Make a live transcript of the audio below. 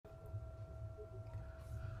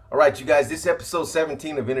All right, you guys, this is episode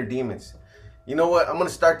 17 of Inner Demons. You know what? I'm going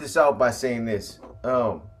to start this out by saying this.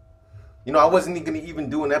 I wasn't going to even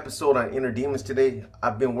do an episode on Inner Demons today.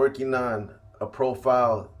 I've been working on a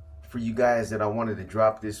profile for you guys that I wanted to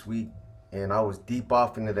drop this week, and I was deep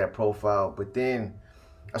off into that profile. But then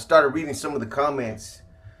I started reading some of the comments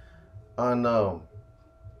on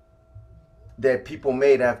that people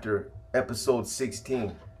made after episode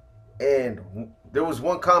 16. And there was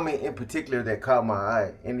one comment in particular that caught my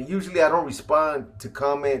eye. And usually I don't respond to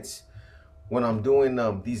comments when I'm doing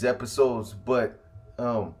these episodes, but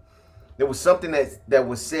there was something that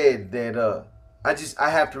was said that I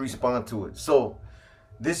have to respond to it. So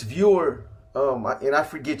this viewer, and I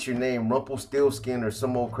forget your name, Rumpelstiltskin or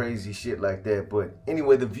some old crazy shit like that. But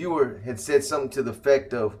anyway, the viewer had said something to the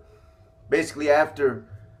effect of, basically after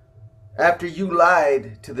you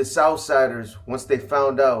lied to the Southsiders once they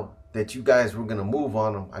found out that you guys were gonna move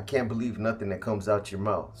on them, I can't believe nothing that comes out your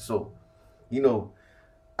mouth. So,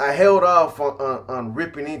 I held off on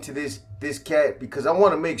ripping into this cat because I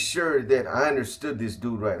want to make sure that I understood this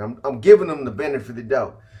dude right. I'm giving him the benefit of the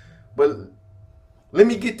doubt. But let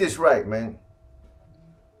me get this right, man.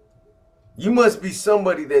 You must be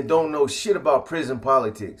somebody that don't know shit about prison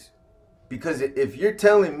politics. Because if you're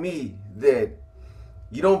telling me that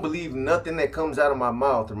you don't believe nothing that comes out of my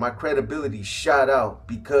mouth, or my credibility shot out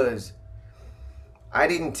because I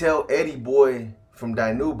didn't tell Eddie Boy from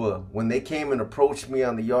Dinuba when they came and approached me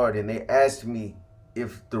on the yard and they asked me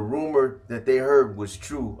if the rumor that they heard was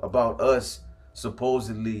true about us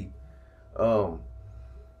supposedly, we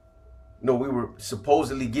were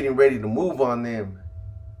supposedly getting ready to move on them.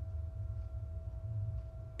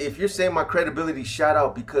 If you're saying my credibility shot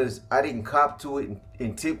out because I didn't cop to it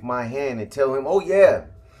and tip my hand and tell him, oh yeah,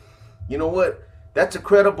 you know what, that's a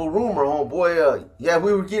credible rumor, homeboy. Yeah,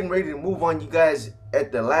 we were getting ready to move on you guys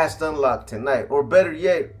at the last unlock tonight, or better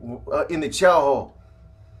yet, in the chow hall.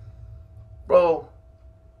 Bro,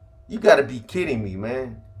 you gotta be kidding me,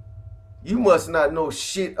 man. You must not know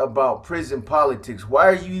shit about prison politics. Why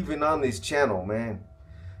are you even on this channel, man?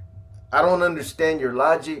 I don't understand your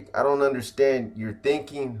logic. I don't understand your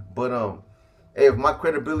thinking. But hey, if my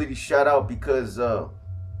credibility shot out because I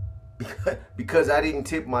didn't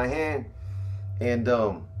tip my hand, and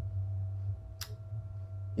I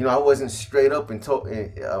wasn't straight up and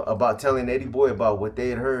about telling Eddie Boy about what they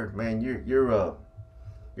had heard, man, your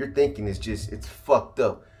thinking is it's fucked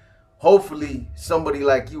up. Hopefully somebody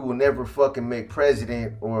like you will never fucking make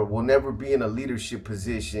president, or will never be in a leadership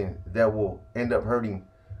position that will end up hurting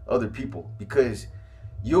other people, because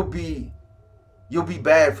you'll be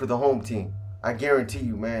bad for the home team. I guarantee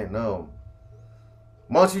you, man.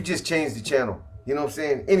 Why don't you just change the channel? You know what I'm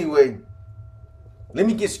saying? Anyway, let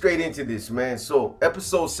me get straight into this, man. So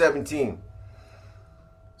episode 17.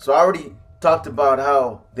 So I already talked about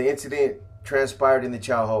how the incident transpired in the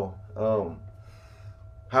chow hall.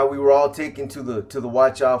 How we were all taken to the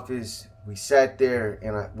watch office. We sat there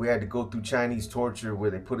and we had to go through Chinese torture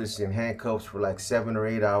where they put us in handcuffs for like 7 or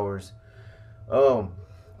 8 hours. For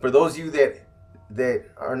those of you that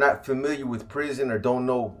are not familiar with prison or don't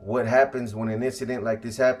know what happens when an incident like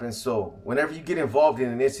this happens, so whenever you get involved in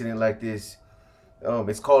an incident like this,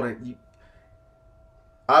 it's called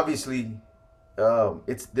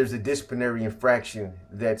there's a disciplinary infraction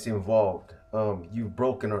that's involved. You've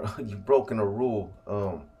broken a rule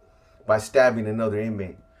by stabbing another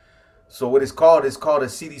inmate. So what it's called a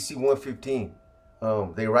CDC 115.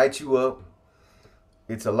 They write you up.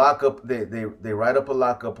 It's a lockup. They write up a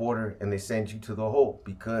lockup order and they send you to the hole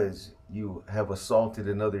because you have assaulted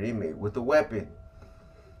another inmate with a weapon.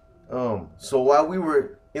 So while we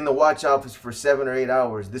were in the watch office for 7 or 8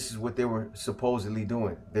 hours, this is what they were supposedly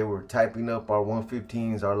doing. They were typing up our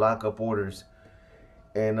 115s, our lockup orders,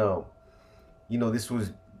 and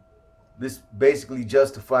this basically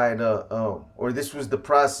justified or this was the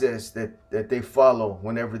process that they follow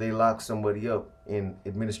whenever they lock somebody up in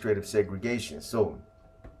administrative segregation. So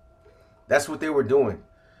that's what they were doing.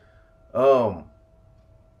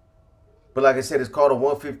 But like I said, it's called a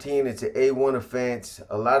 115. It's an A1 offense.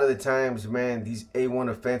 A lot of the times, man, these A1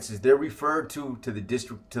 offenses, they're referred to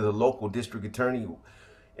the local district attorney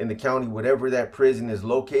in the county, whatever that prison is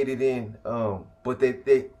located in. But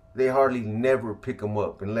they hardly never pick them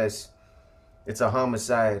up unless it's a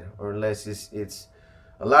homicide, or unless it's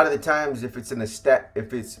a lot of the times if it's an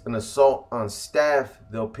assault on staff,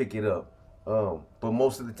 they'll pick it up. But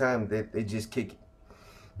most of the time they just kick it.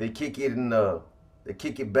 They kick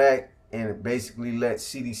it back and basically let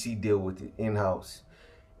CDC deal with it in-house.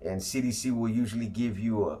 And CDC will usually give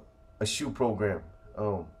you a shoe program.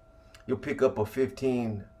 You'll pick up a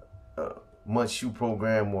 15 month shoe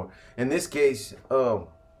program, or in this case,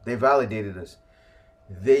 They validated us.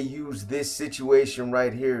 They used this situation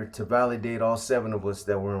right here to validate all 7 of us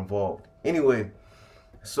that were involved. Anyway,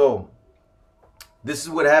 so this is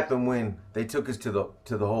what happened when they took us to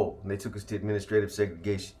the hole. They took us to administrative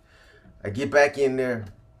segregation. I get back in there.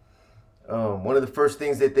 One of the first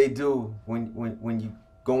things that they do when you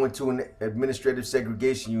go into an administrative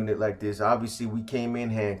segregation unit like this, obviously we came in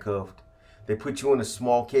handcuffed. They put you in a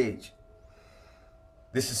small cage.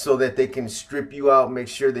 This is so that they can strip you out, make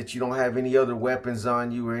sure that you don't have any other weapons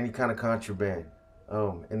on you or any kind of contraband.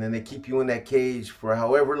 And then they keep you in that cage for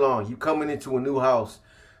however long. You coming into a new house,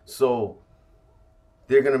 so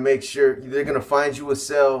they're gonna make sure they're gonna find you a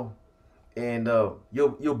cell, and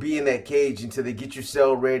you'll be in that cage until they get your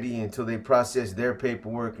cell ready, until they process their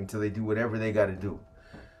paperwork, until they do whatever they got to do.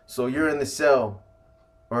 So you're in the cell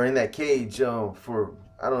or in that cage for,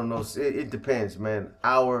 I don't know, it depends, man.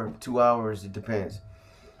 Hour, 2 hours, it depends.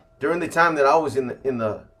 During the time that I was in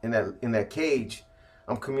that cage,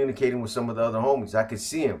 I'm communicating with some of the other homies. I could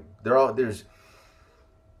see them. There's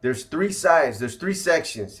 3 sides. There's 3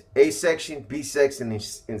 sections: A section, B section,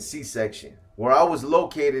 and C section. Where I was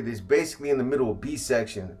located is basically in the middle of B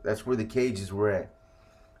section. That's where the cages were at.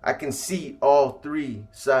 I can see all 3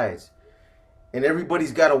 sides, and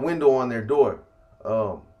everybody's got a window on their door.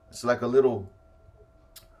 It's like a little,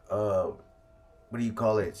 what do you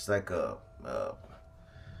call it? It's like a,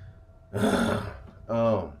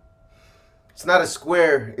 it's not a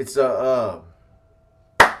square. It's a,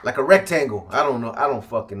 like a rectangle. I don't know. I don't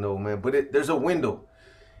fucking know, man. But there's a window,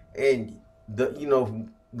 and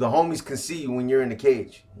the homies can see you when you're in the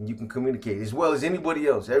cage, and you can communicate as well as anybody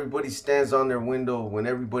else. Everybody stands on their window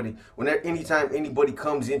anytime anybody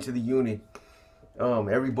comes into the unit.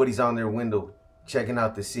 Everybody's on their window checking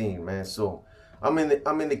out the scene, man. So I'm in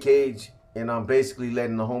the cage, and I'm basically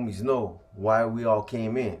letting the homies know why we all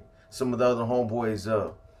came in. Some of the other homeboys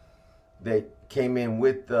that came in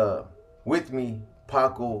with me,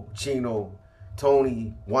 Paco, Chino,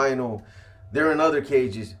 Tony, Wino, they're in other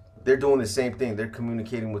cages. They're doing the same thing. They're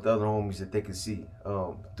communicating with other homies that they can see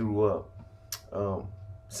through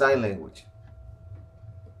sign language.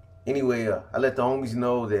 Anyway, I let the homies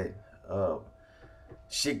know that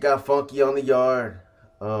shit got funky on the yard,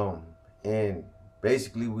 and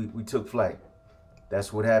basically we took flight.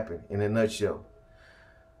 That's what happened in a nutshell.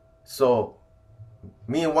 So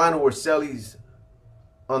me and Wino were cellies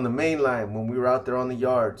on the main line when we were out there on the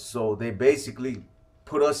yard. So they basically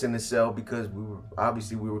put us in the cell because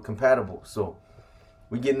we were compatible. So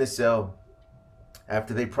we get in the cell.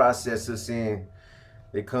 After they process us in,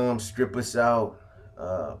 they come strip us out,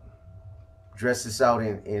 dress us out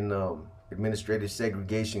in administrative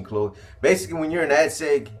segregation clothes. Basically, when you're in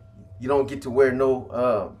ADSEG, you don't get to wear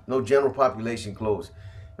no general population clothes.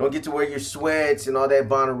 You don't get to wear your sweats and all that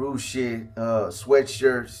Bonnaroo shit,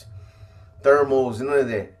 sweatshirts, thermals, and none of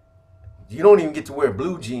that. You don't even get to wear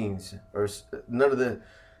blue jeans or none of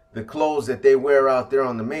the clothes that they wear out there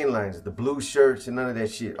on the main lines, the blue shirts and none of that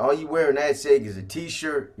shit. All you wear in ADSEG is a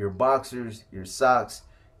t-shirt, your boxers, your socks,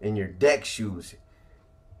 and your deck shoes.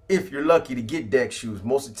 If you're lucky to get deck shoes.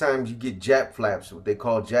 Most of the times you get Jap flaps, what they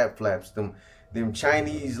call Jap flaps. Them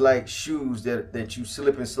Chinese like shoes that you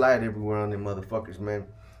slip and slide everywhere on them motherfuckers, man.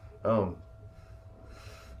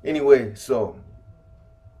 Anyway, so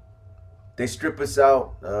they strip us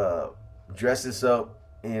out, dress us up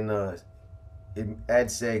in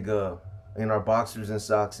ADSEG in our boxers and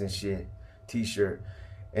socks and shit, t-shirt,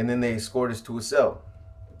 and then they escort us to a cell.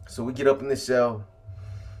 So we get up in the cell.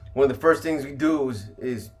 One of the first things we do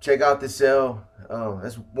is check out the cell.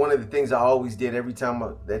 That's one of the things I always did every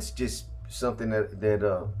time. That's just something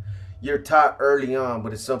that you're taught early on,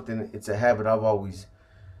 but it's a habit I've always.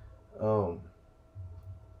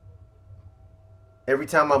 Every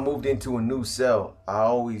time I moved into a new cell, I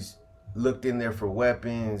always looked in there for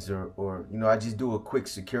weapons or I just do a quick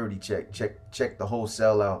security check the whole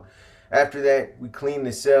cell out. After that, we clean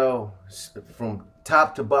the cell from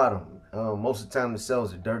top to bottom. Most of the time the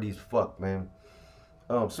cells are dirty as fuck, man.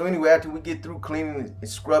 So anyway, after we get through cleaning and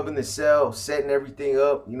scrubbing the cell, setting everything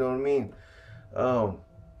up, you know what I mean,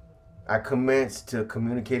 I commenced to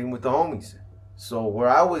communicating with the homies. So where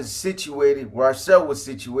our cell was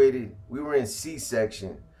situated, we were in C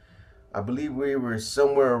section. I believe we were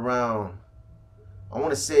somewhere around, I want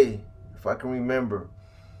to say, if I can remember,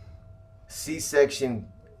 C section,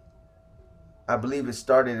 I believe it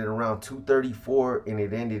started at around 234 and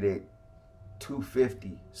it ended at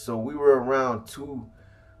 250. So we were around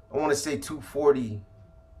I want to say 240,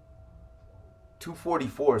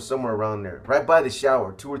 244, somewhere around there, right by the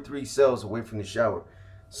shower, 2 or 3 cells away from the shower.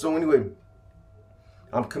 So anyway,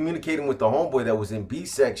 I'm communicating with the homeboy that was in B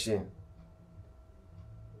section,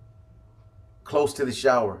 close to the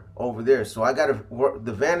shower over there. So I got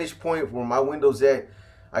the vantage point where my window's at.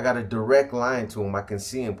 I got a direct line to him. I can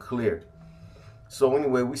see him clear. So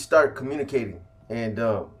anyway, we start communicating, and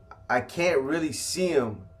I can't really see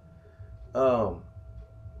him. The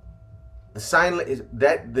sign is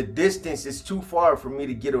that the distance is too far for me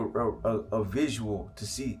to get a visual to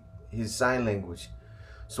see his sign language.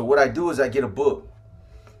 So what I do is I get a book,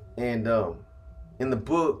 and in the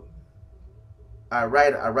book I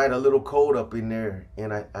write a little code up in there,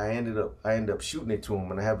 and I end up shooting it to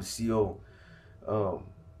him, and I have a CO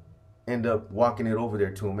end up walking it over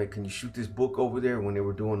there to him. Hey, can you shoot this book over there? When they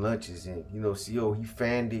were doing lunches, and you know, CO, he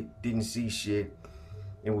fanned it, didn't see shit.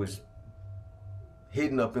 It was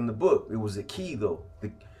hidden up in the book. It was a key though.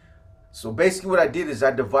 So basically what I did is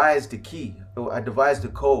I devised the key. I devised the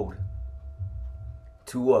code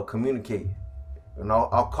to communicate, and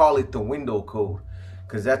I'll call it the window code,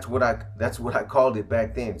 because that's what I called it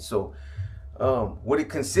back then. So what it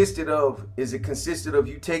consisted of is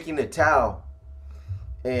you taking a towel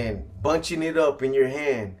and bunching it up in your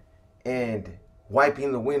hand and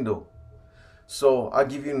wiping the window. So I'll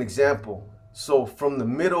give you an example. So from the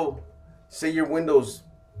middle, say your window's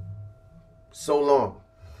so long,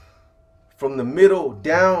 from the middle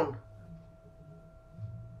down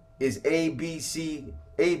is A, B, C,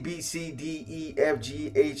 D, E, F,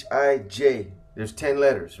 G, H, I, J. There's 10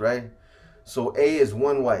 letters, right? So A is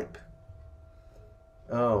 1 wipe.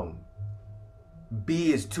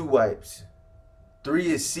 B is 2 wipes.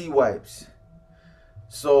 3 is C wipes.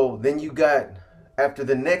 So then you got, after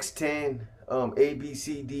the next 10, A, B,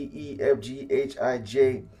 C, D, E, F, G, H, I,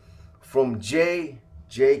 J, from J,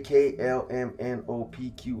 K, L, M, N, O,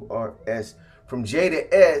 P, Q, R, S. From J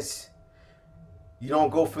to S, you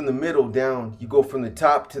don't go from the middle down, you go from the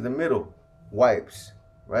top to the middle, wipes,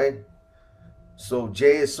 right? So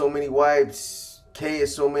J is so many wipes, K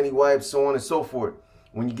is so many wipes, so on and so forth.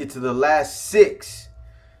 When you get to the last 6,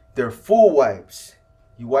 they're full wipes.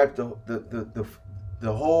 You wipe the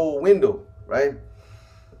whole window, right?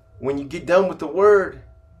 When you get done with the word,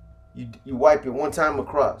 you wipe it one time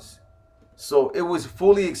across. So it was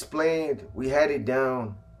fully explained. We had it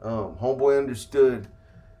down. Homeboy understood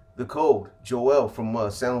the code. Joel from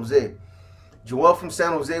San Jose. Joel from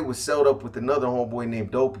San Jose was set up with another homeboy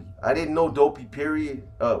named Dopey. I didn't know Dopey, period,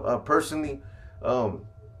 personally.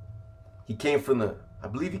 He came from I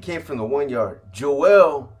believe he came from the 1 yard.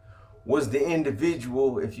 Joel was the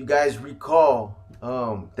individual, if you guys recall,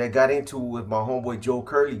 that got into it with my homeboy Joe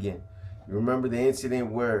Curligan. You remember the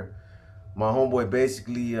incident where my homeboy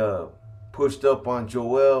basically pushed up on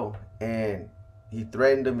Joel, and he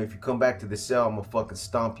threatened him, if you come back to the cell, I'm gonna fucking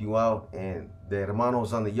stomp you out. And the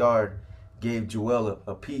Hermanos on the yard gave Joel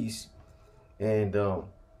a piece, and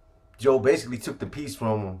Joe basically took the piece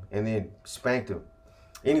from him and then spanked him.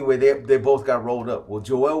 Anyway, they both got rolled up. Well,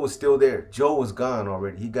 Joel was still there. Joe was gone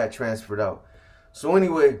already. He got transferred out. So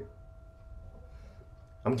anyway,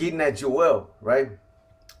 I'm getting at Joel, right?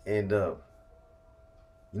 And you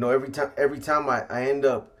know, every time I end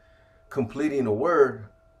up completing a word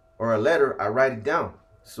or a letter, I write it down,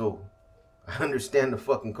 so I understand the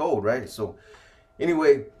fucking code, right? So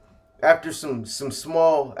anyway, after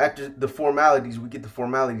after the formalities, we get the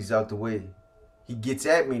formalities out the way. He gets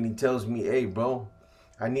at me and he tells me, hey bro,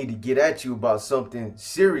 I need to get at you about something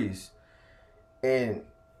serious. And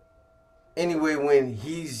anyway, when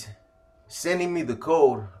he's sending me the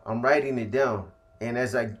code, I'm writing it down. And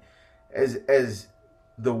as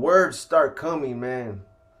the words start coming, man,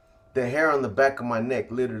 the hair on the back of my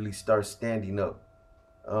neck literally starts standing up.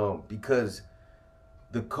 Because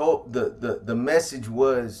the message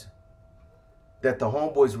was that the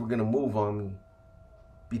homeboys were gonna move on me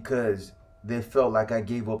because they felt like I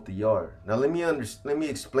gave up the yard. Now let me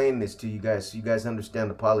explain this to you guys so you guys understand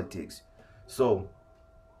the politics. So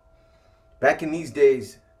back in these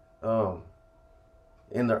days,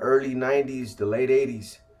 in the early 90s, the late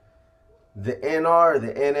 80s, the NR,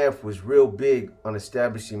 the NF was real big on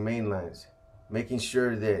establishing main lines, making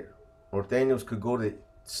sure that Norteños could go to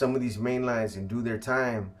some of these main lines and do their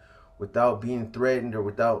time without being threatened, or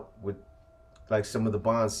like some of the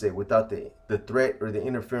bonds say, without the threat or the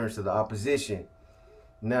interference of the opposition.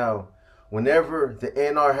 Now, whenever the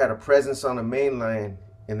NR had a presence on a main line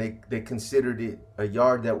and they considered it a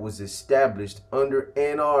yard that was established under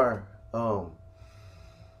NR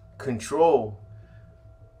control,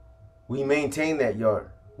 we maintained that yard.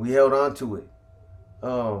 We held on to it.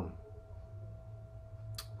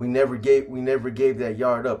 We never gave that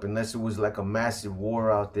yard up unless it was like a massive war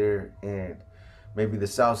out there and maybe the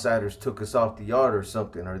Southsiders took us off the yard or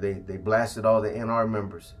something, or they blasted all the NR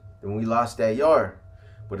members. Then we lost that yard.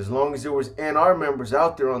 But as long as there was NR members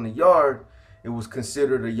out there on the yard, It was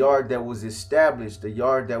considered a yard that was established, a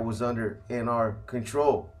yard that was in our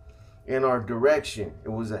control, in our direction. It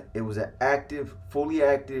was an active, fully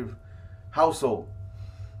active household.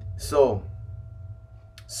 So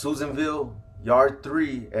Susanville Yard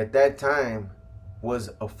 3 at that time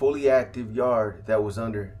was a fully active yard that was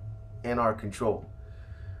in our control.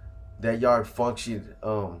 That yard functioned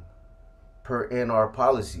per NR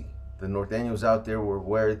policy. The Norteños out there were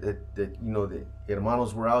aware that the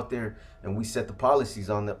Hermanos were out there, and we set the policies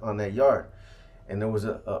on that yard. And there was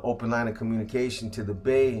a open line of communication to the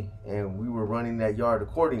Bay, and we were running that yard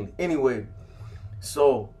accordingly. Anyway,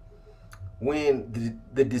 so when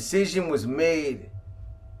the decision was made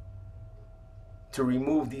to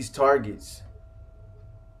remove these targets,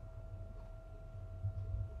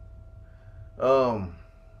 all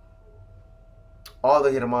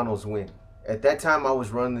the Hermanos win. At that time, I was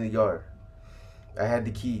running the yard. I had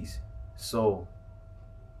the keys. So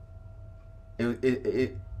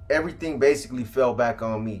everything basically fell back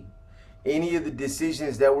on me. Any of the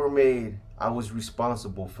decisions that were made, I was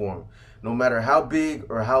responsible for them, no matter how big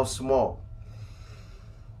or how small.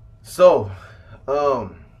 So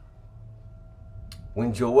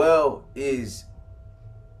when Joel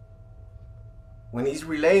when he's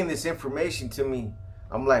relaying this information to me,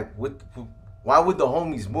 I'm like, why would the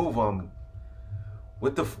homies move on me?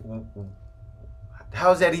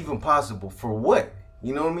 How's that even possible? For what?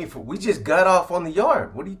 You know what I mean? We just got off on the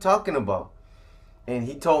yard. What are you talking about? And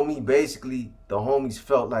he told me basically the homies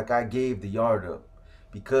felt like I gave the yard up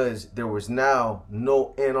because there was now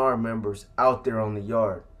no NR members out there on the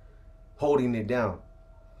yard holding it down.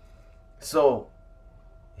 So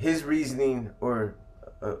his reasoning, or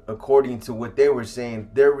according to what they were saying,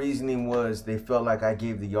 their reasoning was they felt like I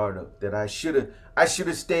gave the yard up, that I should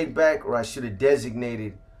have stayed back, or I should have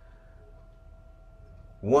designated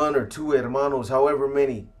 1 or 2 hermanos, however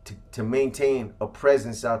many, to maintain a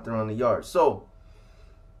presence out there on the yard. So,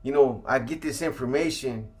 I get this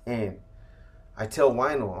information and I tell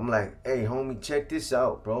Wino, I'm like, hey homie, check this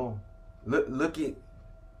out, bro. Look at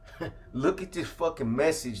look at this fucking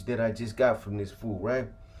message that I just got from this fool, right?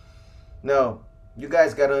 Now, you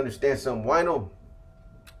guys got to understand something. Wino,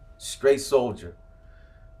 straight soldier.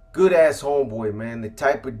 Good ass homeboy, man. The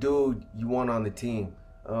type of dude you want on the team.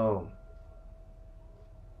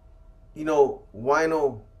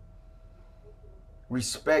 Wino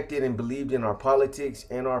respected and believed in our politics,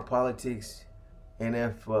 NR politics,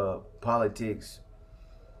 NF politics.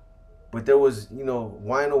 But there was,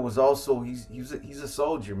 Wino was also, he's a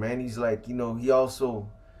soldier, man. He's like, he also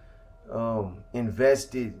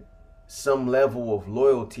invested some level of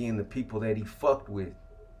loyalty in the people that he fucked with.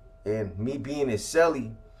 And me being his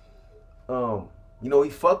celly, he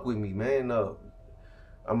fucked with me, man.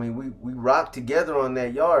 I mean, we rocked together on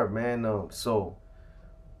that yard, man. So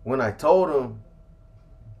when I told him,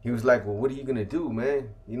 he was like, well, what are you gonna do, man?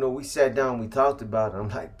 We sat down, we talked about it. I'm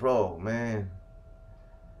like, bro, man,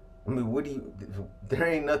 I mean, there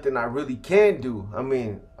ain't nothing I really can do. I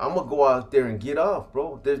mean, I'm gonna go out there and get off,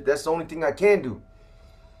 bro. That's the only thing I can do.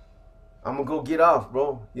 I'm gonna go get off,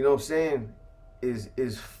 bro. You know what I'm saying?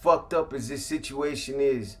 As fucked up as this situation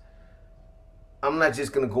is, I'm not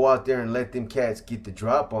just gonna go out there and let them cats get the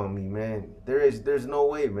drop on me, man. There's no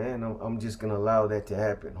way, man. I'm just gonna allow that to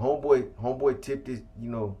happen. Homeboy tipped it,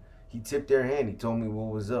 he tipped their hand. He told me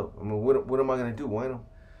what was up. I mean, what am I gonna do, Wino?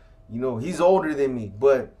 He's older than me,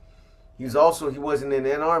 but he wasn't an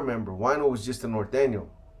NR member. Wino was just a Norteño.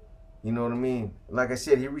 You know what I mean? Like I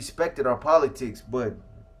said, he respected our politics, but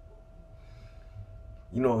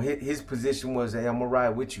his position was, hey, I'm gonna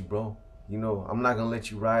ride with you, bro. I'm not gonna let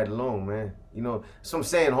you ride alone, man. So I'm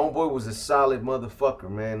saying, homeboy was a solid motherfucker,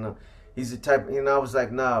 man. He's the type, I was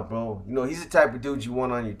like, nah, bro. He's the type of dude you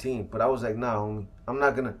want on your team. But I was like, nah, homie, I'm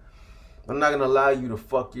not gonna allow you to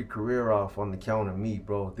fuck your career off on the count of me,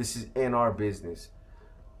 bro. This is NR business.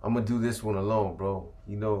 I'm gonna do this one alone, bro.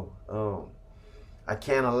 I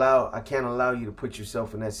can't allow you to put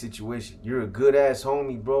yourself in that situation. You're a good ass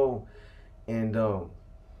homie, bro, and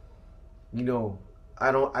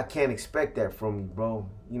I can't expect that from you, bro.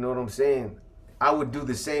 You know what I'm saying? I would do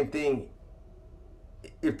the same thing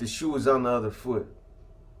if the shoe was on the other foot.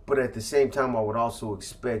 But at the same time, I would also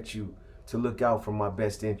expect you to look out for my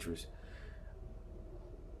best interest.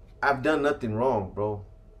 I've done nothing wrong, bro.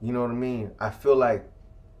 You know what I mean? I feel like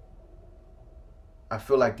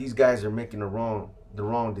these guys are making the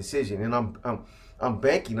wrong decision, and I'm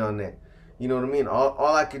banking on that. You know what I mean?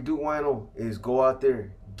 All I could do, Wino, is go out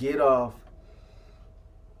there, get off,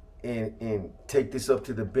 and take this up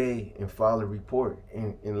to the Bay and file a report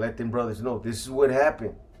and let them brothers know this is what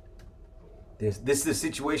happened. This is the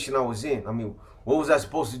situation I was in. I mean, what was I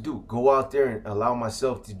supposed to do? Go out there and allow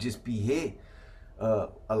myself to just be hit?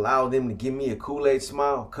 Allow them to give me a Kool-Aid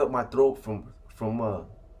smile, cut my throat from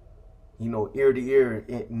you know, ear to ear,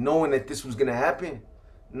 knowing that this was gonna happen?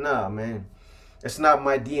 Nah, man, it's not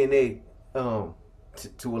my DNA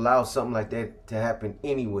to allow something like that to happen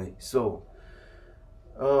anyway. So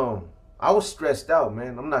I was stressed out,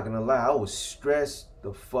 man. I'm not gonna lie, I was stressed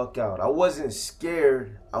the fuck out. I wasn't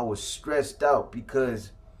scared, I was stressed out,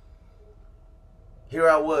 because here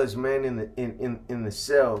I was, man, in the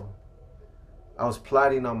cell. I was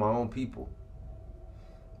plotting on my own people.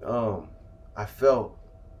 I felt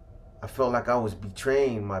like I was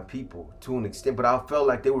betraying my people to an extent, but I felt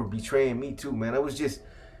like they were betraying me too, man. It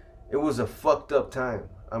was a fucked up time.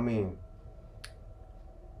 I mean,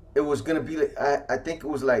 it was gonna be like, I think it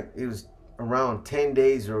was around 10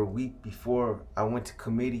 days or a week before I went to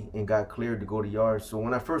committee and got cleared to go to yard. So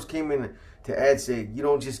when I first came in to ADSEG, you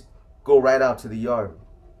don't just go right out to the yard.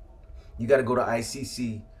 You got to go to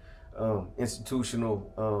ICC,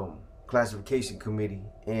 Institutional Classification Committee,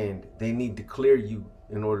 and they need to clear you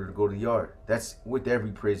in order to go to the yard. That's with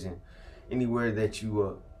every prison, anywhere that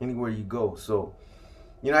you anywhere you go. So,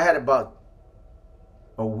 you know, I had about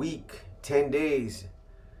a week, 10 days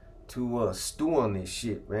to stew on this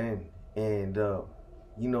shit, man. And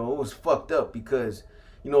you know, it was fucked up because,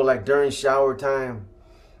 you know, like during shower time,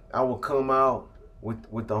 I would come out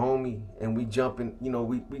with the homie and we jump in, you know,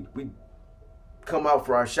 we come out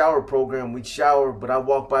for our shower program, we'd shower, but I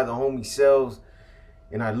walk by the homie cells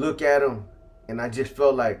and I look at them and I just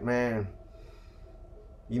felt like, man,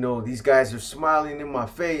 you know, these guys are smiling in my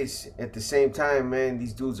face. At the same time, man,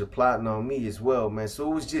 these dudes are plotting on me as well, man.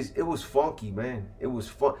 So it was funky, man. It was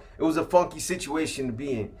fun. It was a funky situation to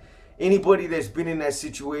be in. Anybody that's been in that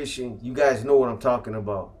situation, you guys know what I'm talking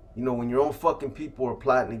about. You know, when your own fucking people are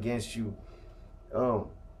plotting against you,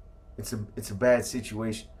 it's a bad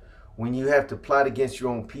situation. When you have to plot against your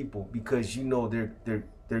own people because you know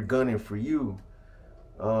they're gunning for you,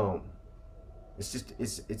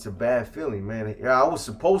 it's a bad feeling, man. I was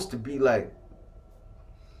supposed to be like,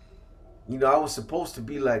 you know,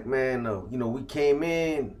 man, you know, we came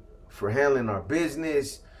in for handling our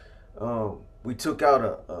business. We took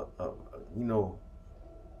out you know,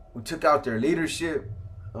 we took out their leadership.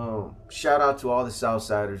 Shout out to all the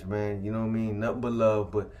Southsiders, man. You know what I mean? Nothing but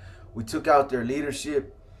love. But we took out their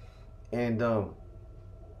leadership, and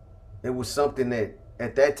it was something that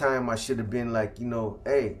at that time I should have been like, you know,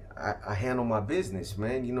 hey, I handle my business,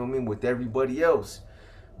 man. You know what I mean? With everybody else.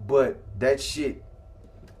 But that shit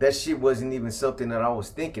wasn't even something that I was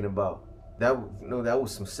thinking about. That, you know, that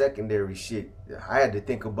was some secondary shit. I had to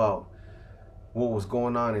think about what was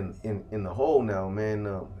going on in the hole now, man,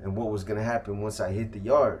 and what was gonna happen once I hit the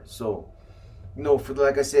yard. So, you know, for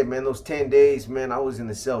like I said, man, those 10 days, man, I was in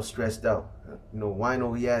the cell stressed out. You know,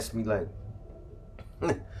 Wino, he asked me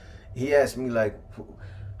like,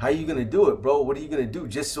 how you gonna do it, bro? What are you gonna do?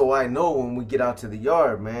 Just so I know when we get out to the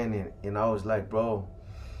yard, man. And I was like, bro,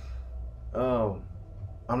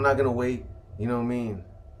 I'm not gonna wait. You know what I mean?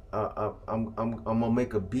 I'm gonna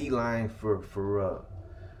make a beeline for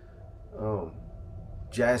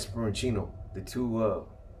Jasper and Chino, the two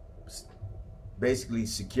basically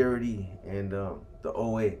security and the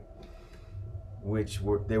OA, which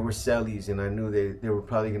were cellies, and I knew they were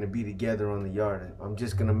probably gonna be together on the yard. I'm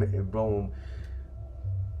just gonna, bro,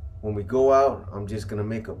 when we go out, I'm just gonna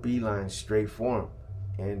make a beeline straight for them,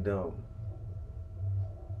 and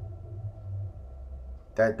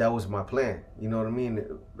that was my plan. You know what I mean?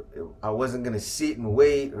 I wasn't gonna sit and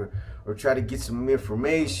wait or try to get some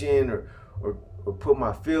information or put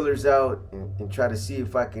my feelers out and try to see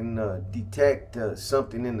if I can detect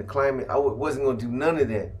something in the climate. I wasn't gonna do none of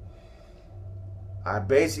that. I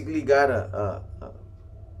basically got a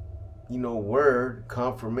you know, word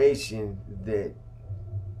confirmation that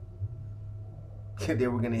they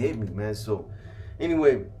were gonna hit me, man. So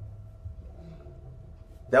anyway,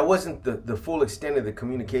 that wasn't the full extent of the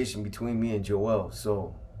communication between me and Joel.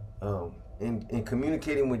 So in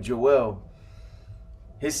communicating with Joel,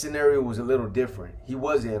 his scenario was a little different. He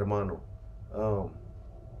was a Hermano.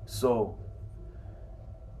 So,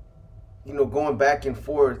 you know, going back and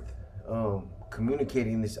forth,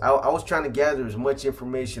 communicating this, I was trying to gather as much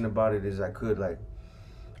information about it as I could. Like,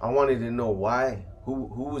 I wanted to know why, who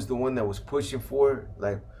was the one that was pushing for it.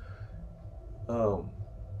 Like,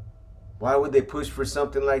 why would they push for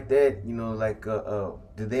something like that? You know, like,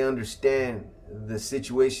 did they understand the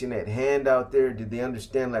situation at hand out there? Did they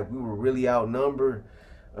understand, like, we were really outnumbered?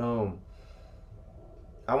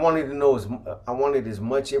 I wanted to know I wanted as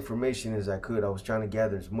much information as I could. I was trying to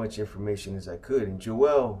gather as much information as I could. And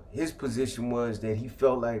Joel, his position was that he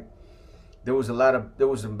felt like there was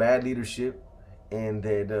some bad leadership, and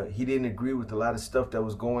that he didn't agree with a lot of stuff that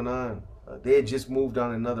was going on. They had just moved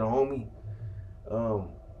on another homie,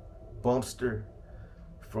 Bumpster,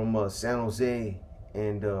 from San Jose,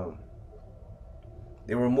 and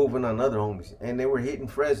they were moving on other homies, and they were hitting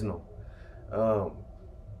Fresno. Um,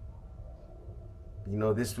 you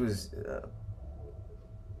know, this was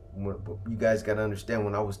you guys got to understand,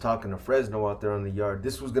 when I was talking to Fresno out there on the yard,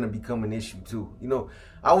 this was going to become an issue too. You know,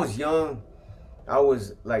 I was young. I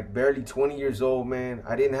was like barely 20 years old, man.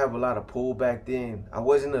 I didn't have a lot of pull back then. I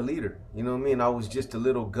wasn't a leader, you know what I mean? I was just a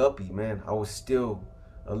little guppy, man. I was still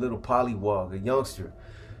a little pollywog, a youngster.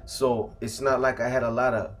 So it's not like I had a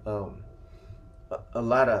lot of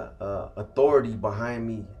authority behind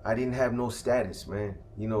me. I didn't have no status, man.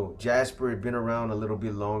 You know, Jasper had been around a little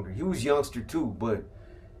bit longer. He was youngster too, but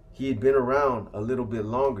he had been around a little bit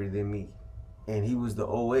longer than me, and he was the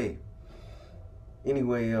OA.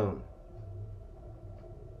 Anyway,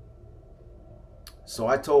 so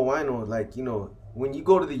I told Wino, like, you know, when you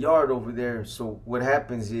go to the yard over there, so what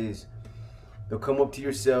happens is they'll come up to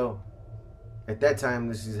your cell. At that time,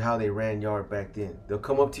 this is how they ran yard back then. They'll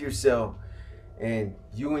come up to your cell, and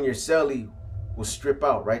you and your cellie will strip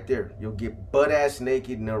out right there. You'll get butt ass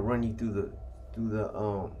naked, and they'll run you through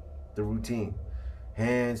the routine.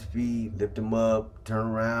 Hands, feet, lift them up, turn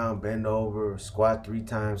around, bend over, squat 3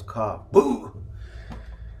 times, cough. Boo!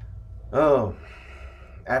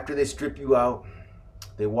 After they strip you out,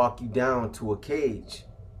 they walk you down to a cage,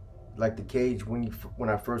 like the cage when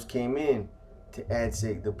I first came in to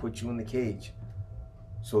AdSec. They'll put you in the cage,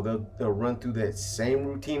 so they'll run through that same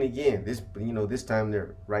routine again. This time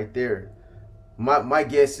they're right there. My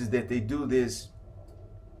guess is that they do this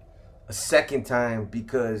a second time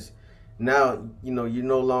because now, you know, you're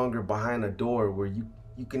no longer behind a door where you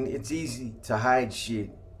can, it's easy to hide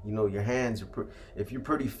shit. You know, your hands are, if you're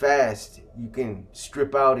pretty fast, you can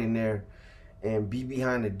strip out in there and be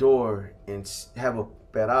behind the door and have a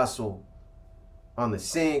pedazo on the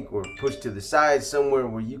sink or push to the side somewhere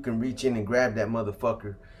where you can reach in and grab that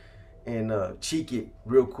motherfucker and cheek it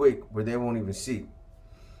real quick where they won't even see.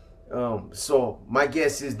 So my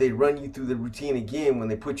guess is they run you through the routine again when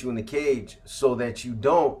they put you in the cage, so that you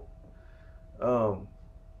don't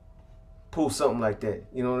pull something like that.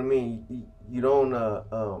 You know what I mean? You don't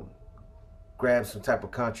grab some type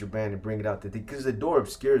of contraband and bring it out there, because the door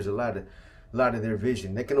obscures a lot of their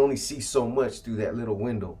vision. They can only see so much through that little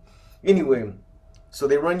window. Anyway, so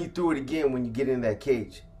they run you through it again when you get in that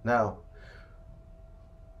cage. Now,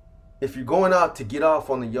 if you're going out to get off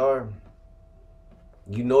on the yard,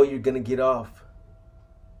 you know you're gonna get off.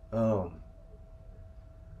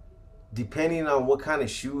 Depending on what kind of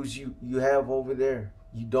shoes you have over there,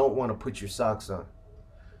 you don't want to put your socks on.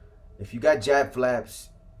 If you got jab flaps,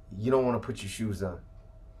 you don't want to put your shoes on.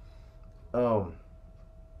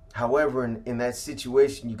 However, in that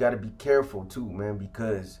situation, you got to be careful too, man,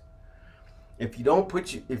 because if you don't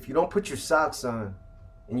put your socks on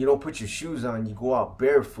and you don't put your shoes on, you go out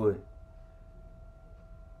barefoot,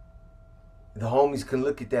 the homies can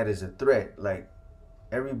look at that as a threat. Like,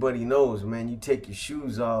 everybody knows, man, you take your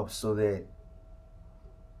shoes off so that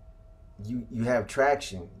you have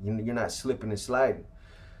traction. You're not slipping and sliding.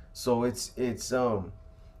 So it's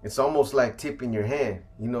almost like tipping your hand.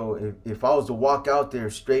 You know, if I was to walk out there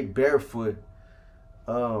straight barefoot,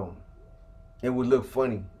 it would look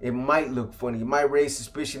funny. It might look funny. It might raise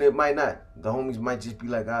suspicion. It might not. The homies might just be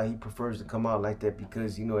like, he prefers to come out like that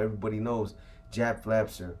because, you know, everybody knows jab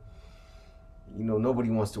flaps are, you know, nobody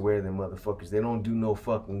wants to wear them motherfuckers. They don't do no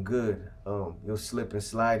fucking good. You'll slip and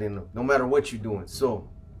slide in them no matter what you're doing. So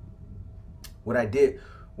what I did,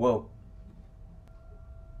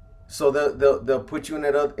 so they'll put you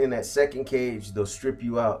in that second cage. They'll strip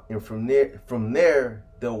you out, and from there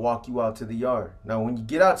they'll walk you out to the yard. Now, when you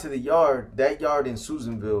get out to the yard, that yard in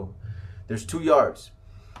Susanville, there's 2 yards.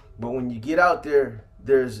 But when you get out there,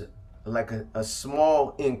 there's like a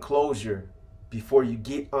small enclosure before you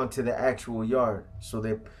get onto the actual yard. So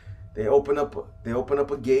they open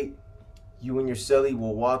up a gate. You and your cellie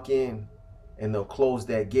will walk in, and they'll close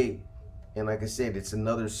that gate. And like I said, it's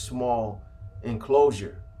another small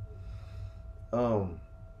enclosure.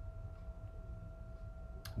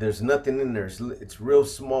 There's nothing in there. It's real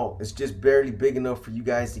small. It's just barely big enough for you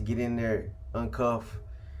guys to get in there, uncuff.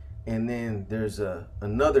 And then there's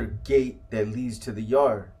another gate that leads to the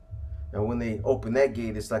yard. Now, when they open that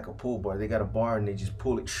gate, it's like a pull bar. They got a bar and they just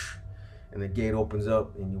pull it, and the gate opens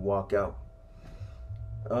up and you walk out.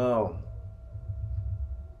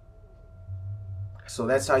 So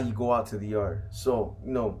that's how you go out to the yard. So,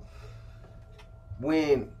 you know,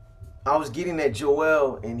 when I was getting at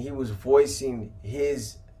Joel and he was voicing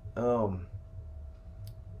his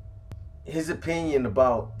opinion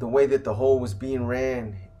about the way that the hole was being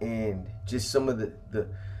ran and just some of the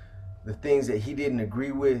things that he didn't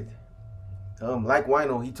agree with. Like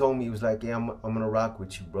Wino, he told me, he was like, "Yeah, I'm gonna rock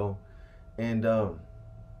with you, bro." And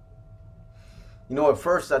you know, at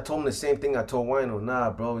first I told him the same thing I told Wino.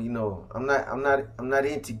 Nah, bro, you know, I'm not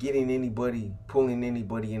into getting anybody, pulling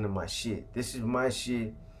anybody into my shit. This is my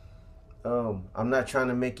shit. I'm not trying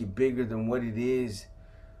to make it bigger than what it is.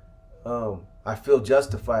 I feel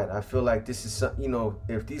justified. I feel like this is, you know,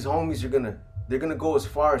 if these homies are they're gonna go as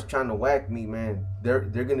far as trying to whack me, man, they're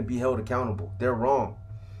gonna be held accountable. They're wrong.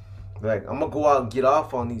 Like, I'm gonna go out and get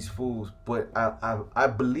off on these fools, but I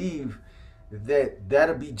believe that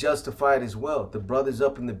that'll be justified as well. The brothers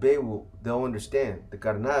up in the Bay they'll understand. The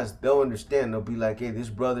Carnas, they'll understand. They'll be like, hey, this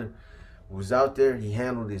brother was out there, he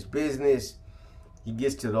handled his business. He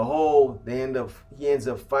gets to the hole, he ends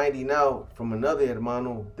up finding out from another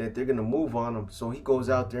hermano that they're gonna move on him. So he goes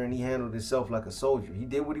out there and he handled himself like a soldier. He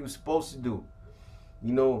did what he was supposed to do.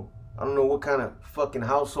 You know, I don't know what kind of fucking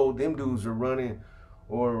household them dudes are running,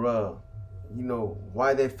 or you know,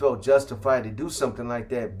 why they felt justified to do something like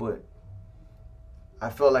that, but I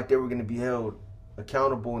felt like they were gonna be held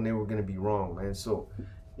accountable and they were gonna be wrong, man. So,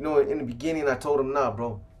 you know, in the beginning I told him, nah,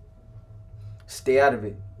 bro, stay out of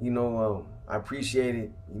it. You know, I appreciate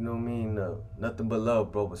it, you know what I mean, nothing but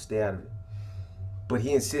love, bro, but stay out of it. But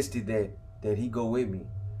he insisted that he go with me.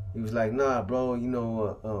 He was like, nah, bro, you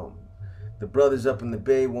know, the brothers up in the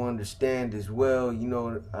Bay will understand as well. You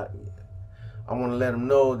know, I want to let them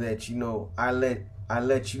know that, you know, I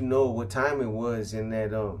let you know what time it was, and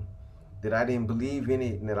that I didn't believe in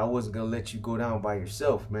it, and that I wasn't gonna let you go down by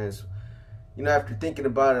yourself, man. So, you know, after thinking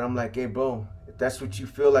about it, I'm like, hey, bro, if that's what you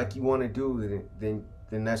feel like you want to do, then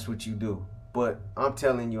that's what you do. But I'm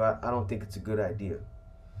telling you, I don't think it's a good idea.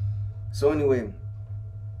 So anyway,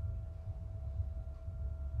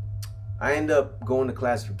 I end up going to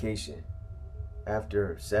classification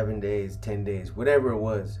after 7 days, 10 days, whatever it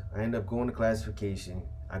was. I end up going to classification.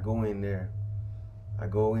 I go in there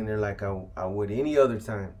like I would any other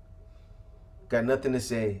time. Got nothing to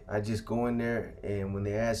say. I just go in there, and when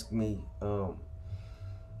they ask me, you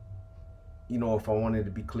know, if I wanted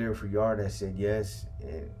to be clear for yard, I said yes,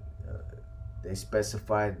 and they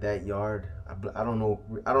specified that yard. I don't know.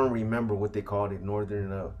 I don't remember what they called it.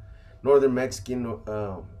 Northern Mexican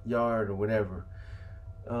yard or whatever.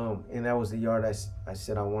 And that was the yard I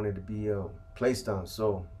said I wanted to be placed on.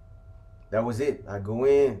 So that was it. I go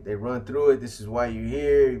in. They run through it. This is why you're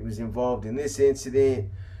here. He was involved in this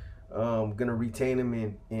incident. I'm gonna retain him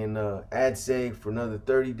in ADSEG for another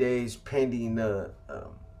 30 days pending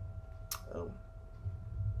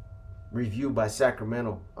review by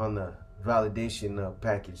Sacramento on the validation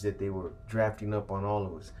package that they were drafting up on all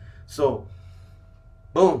of us. So,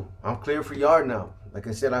 boom, I'm clear for yard now. Like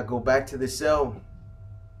I said, I go back to the cell.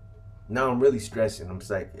 Now I'm really stressing. I'm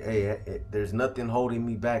just like, hey, there's nothing holding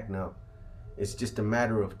me back now. It's just a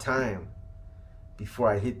matter of time before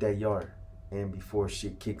I hit that yard and before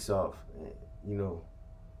shit kicks off. You know,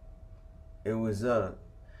 it was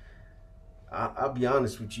I'll be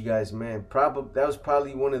honest with you guys, man. That was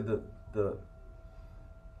probably one of the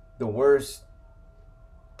worst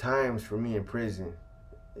times for me in prison,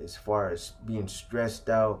 as far as being stressed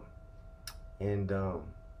out and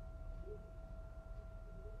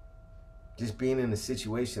just being in a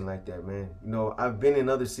situation like that, man. You know, I've been in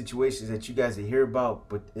other situations that you guys hear about,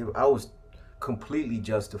 but I was completely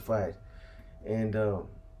justified, and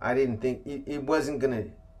I didn't think it wasn't gonna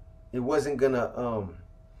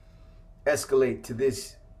escalate to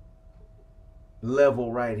this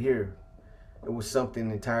level right here. It was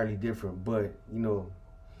something entirely different. But you know,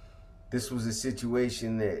 this was a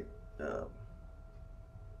situation that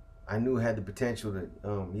I knew had the potential to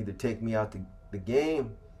either take me out the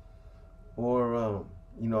game, or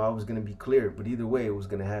you know, I was gonna be cleared. But either way, it was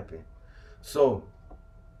gonna happen. So,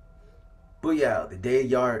 but yeah, the day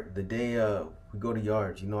we go to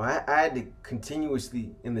yards, you know, I had to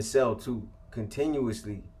continuously in the cell too,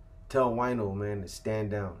 continuously tell Wino, man, to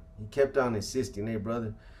stand down. He kept on insisting, hey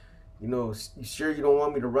brother, you know, you sure you don't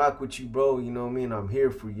want me to rock with you, bro? You know what I mean? I'm here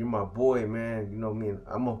for you. You're my boy, man. You know what I mean?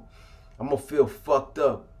 I'm gonna feel fucked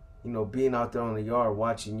up, you know, being out there on the yard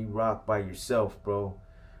watching you rock by yourself, bro.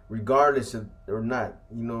 Regardless of or not,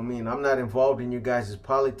 you know what I mean? I'm not involved in your guys'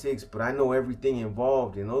 politics, but I know everything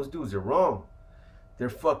involved, and those dudes are wrong. They're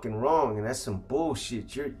fucking wrong, and that's some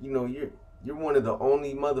bullshit. You're one of the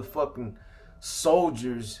only motherfucking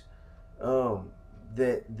soldiers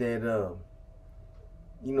that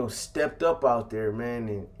you know, stepped up out there,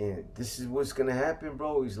 man, and this is what's gonna happen,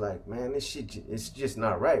 bro. He's like, man, this shit, it's just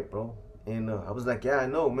not right, bro. And I was like, yeah, I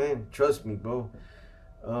know, man. Trust me, bro.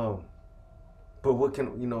 Um, but what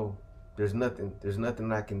can, you know, there's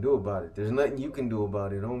nothing I can do about it. There's nothing you can do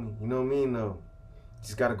about it, homie. You know what I mean?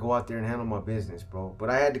 Just gotta go out there and handle my business, bro.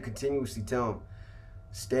 But I had to continuously tell him,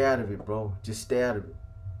 stay out of it, bro. Just stay out of it.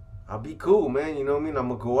 I'll be cool, man. You know what I mean? I'm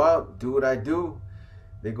gonna go out, do what I do.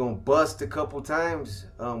 They're gonna bust a couple times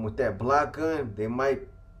with that block gun. They might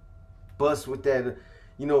bust with that.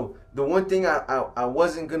 You know, the one thing I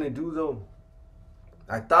wasn't gonna do though,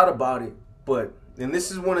 I thought about it, but, and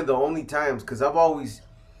this is one of the only times, because I've always,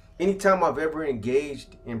 anytime I've ever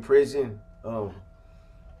engaged in prison,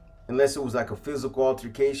 unless it was like a physical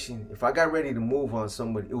altercation, if I got ready to move on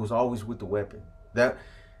somebody, it was always with the weapon. That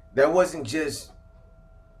wasn't just,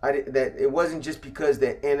 that it wasn't just because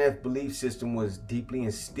that NF belief system was deeply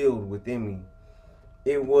instilled within me.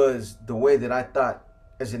 It was the way that I thought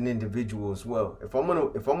as an individual as well. If I'm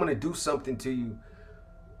gonna do something to you,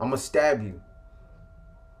 I'm gonna stab you,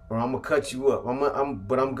 or I'm gonna cut you up.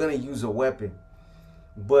 But I'm gonna use a weapon.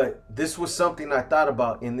 But this was something I thought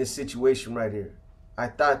about in this situation right here. I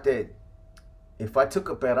thought that if I took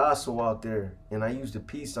a pedazo out there and I used a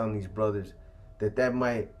piece on these brothers, that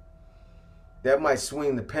might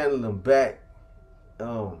swing the pendulum back,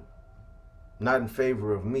 not in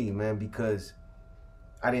favor of me, man, because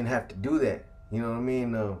I didn't have to do that. You know what I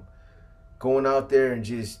mean? Going out there and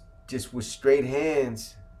just with straight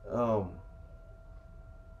hands, you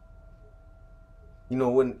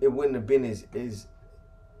know, it wouldn't have been as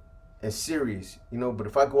serious, you know. But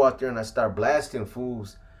if I go out there and I start blasting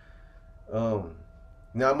fools,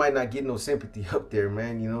 now I might not get no sympathy up there,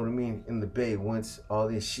 man. You know what I mean? In the Bay, once all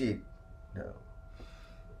this shit,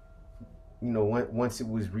 you know, once it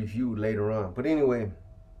was reviewed later on. But anyway,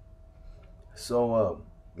 so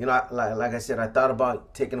you know, like I said, I thought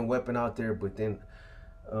about taking a weapon out there, but then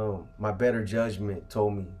my better judgment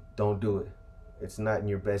told me, don't do it. It's not in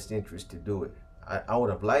your best interest to do it. I would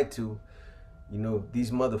have liked to. You know,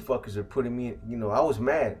 these motherfuckers are putting me in, you know, I was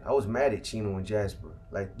mad at Chino and Jasper.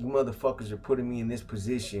 Like, you motherfuckers are putting me in this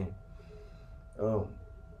position.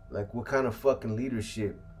 Like, what kind of fucking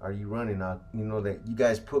leadership are you running out? You know, that you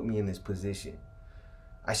guys put me in this position.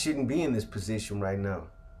 I shouldn't be in this position right now.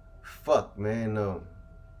 Fuck, man.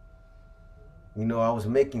 You know, I was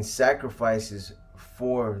making sacrifices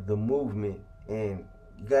for the movement, and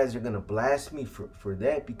you guys are gonna blast me for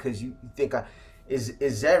that because you think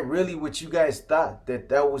is that really what you guys thought,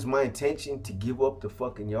 that was my intention, to give up the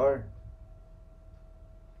fucking yard?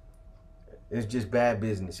 It's just bad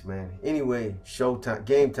business, man. Anyway, showtime,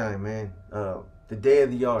 game time, man. The day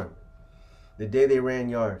of the yard, the day they ran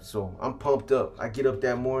yard. So I'm pumped up. I get up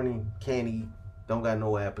that morning, can't eat, don't got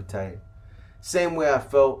no appetite. Same way I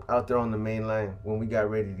felt out there on the main line when we got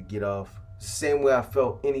ready to get off. Same way I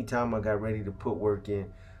felt anytime I got ready to put work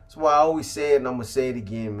in. That's why I always say it, and I'm gonna say it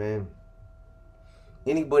again, man.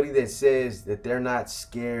 Anybody that says that they're not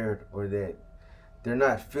scared, or that they're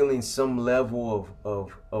not feeling some level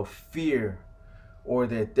of fear, or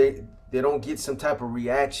that they don't get some type of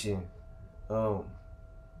reaction, you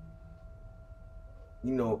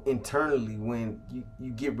know, internally when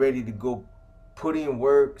you get ready to go put in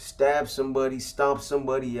work, stab somebody, stomp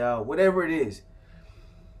somebody out, whatever it is,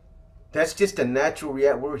 that's just a natural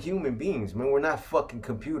react. We're human beings, man. We're not fucking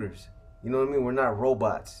computers. You know what I mean? We're not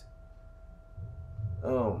robots.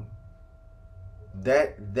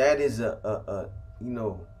 That is a you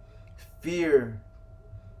know, fear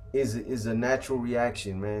is a natural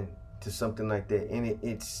reaction, man, to something like that. And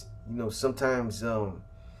it's you know, sometimes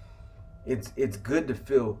it's good to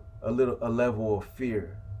feel a level of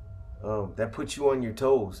fear. That puts you on your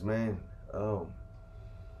toes, man. You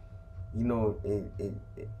know,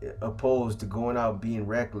 opposed to going out being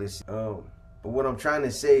reckless. But what I'm trying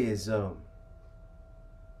to say is, you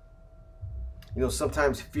know,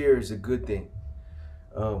 sometimes fear is a good thing.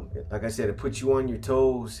 Like I said, it puts you on your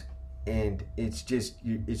toes, and it's just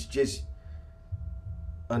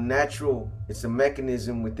a natural, it's a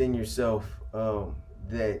mechanism within yourself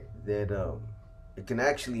that it can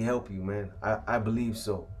actually help you, man. I believe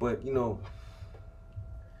so. But you know,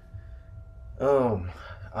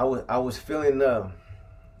 I was feeling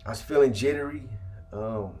jittery.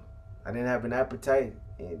 I didn't have an appetite,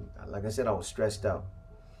 and like I said, I was stressed out.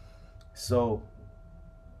 So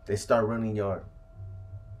they start running yard.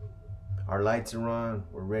 Our lights are on.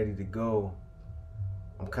 We're ready to go.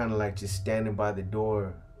 I'm kind of like just standing by the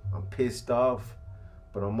door. I'm pissed off,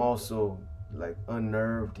 but I'm also like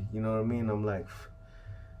unnerved. You know what I mean? I'm like,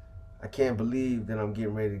 I can't believe that I'm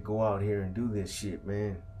getting ready to go out here and do this shit,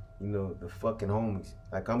 man. you know, the fucking homies.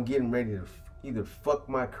 Like, I'm getting ready to either fuck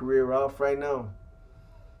my career off right now,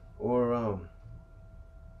 or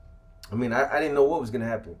I mean, I didn't know what was gonna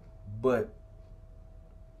happen, but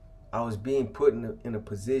I was being put in a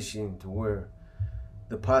position to where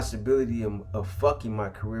the possibility of fucking my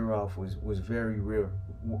career off was very real.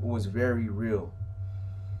 Was very real.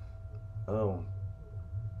 You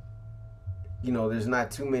know, there's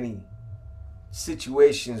not too many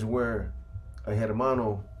situations where a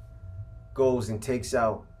Hermano goes and takes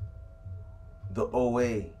out the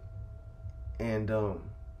OA and you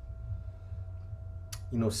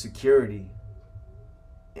know, security,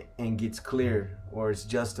 and gets cleared or it's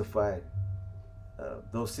justified.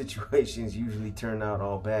 Those situations usually turn out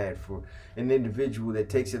all bad for an individual that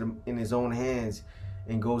takes it in his own hands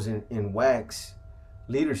and goes in wax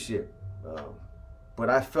leadership. But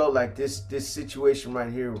I felt like this situation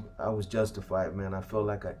right here, I was justified, man. I felt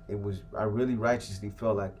like I really righteously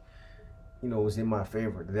felt like, you know, it was in my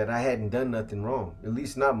favor, that I hadn't done nothing wrong, at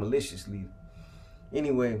least not maliciously.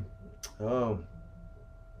 Anyway,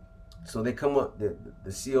 so they come up, the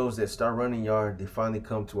COs that start running yard, they finally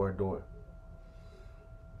come to our door.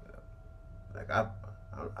 Like, I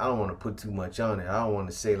don't want to put too much on it. I don't want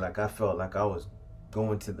to say like I felt like I was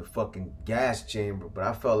going to the fucking gas chamber, but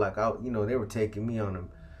I felt like you know, they were taking me on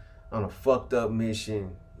a fucked up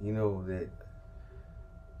mission, you know, that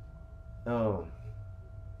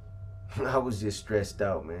I was just stressed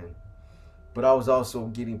out, man. But I was also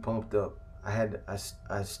getting pumped up.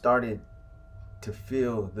 I started to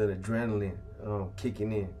feel the adrenaline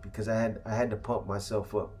kicking in, because I had to pump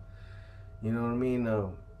myself up. You know what I mean?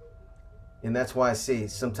 And that's why I say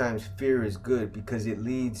sometimes fear is good, because it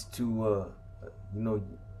leads to you know,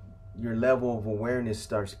 your level of awareness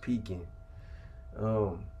starts peaking.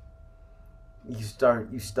 You start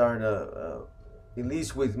at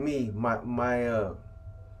least with me, my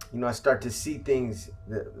you know, I start to see things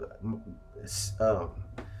that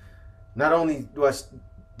not only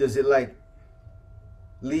does it like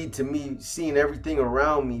lead to me seeing everything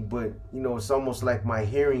around me, but you know, it's almost like my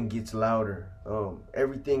hearing gets louder.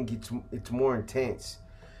 Everything it's more intense.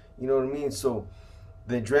 You know what I mean? So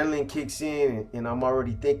the adrenaline kicks in, and I'm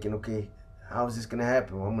already thinking, okay, how is this gonna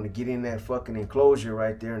happen? Well, I'm gonna get in that fucking enclosure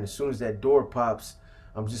right there, and as soon as that door pops,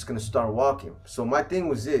 I'm just gonna start walking. So my thing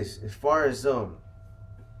was this: as far as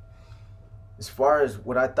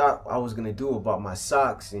what I thought I was gonna do about my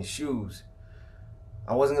socks and shoes,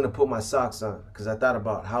 I wasn't gonna put my socks on, because I thought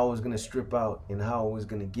about how I was gonna strip out and how I was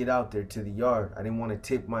gonna get out there to the yard. I didn't want to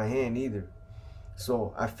tip my hand either.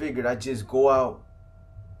 So I figured I'd just go out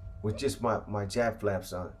with just my jab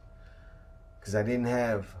flaps on, because I didn't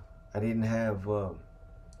have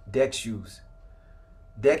deck shoes.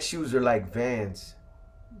 Deck shoes are like Vans.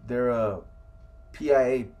 They're a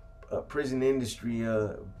PIA, prison industry's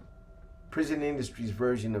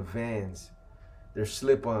version of Vans. They're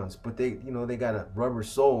slip-ons, but they, you know, they got a rubber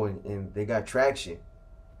sole and they got traction.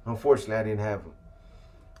 Unfortunately, I didn't have them.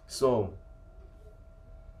 So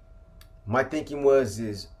my thinking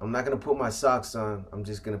is I'm not gonna put my socks on. I'm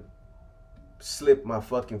just gonna slip my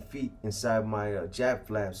fucking feet inside my jab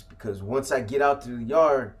flaps, because once I get out to the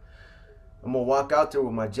yard, I'm gonna walk out there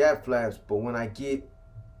with my jab flaps, but when I get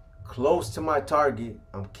close to my target,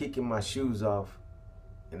 I'm kicking my shoes off,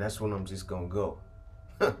 and that's when I'm just gonna go.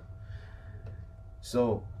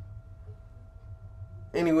 So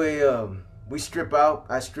anyway, we strip out,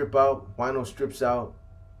 I strip out, Wino strips out.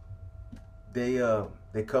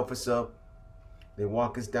 They cuff us up, they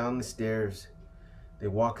walk us down the stairs, they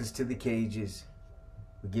walk us to the cages.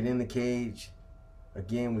 We get in the cage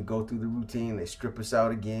again, we go through the routine, they strip us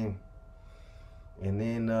out again, and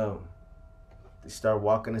then they start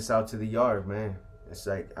walking us out to the yard, man. It's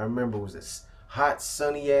like, I remember it was a hot,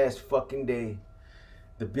 sunny ass fucking day.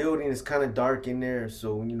 The building is kind of dark in there,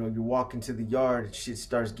 so you know, you're walking to the yard, shit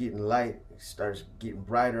starts getting light, it starts getting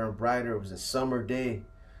brighter and brighter. It was a summer day.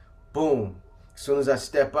 Boom. As soon as I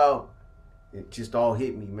step out, it just all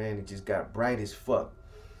hit me, man. It just got bright as fuck.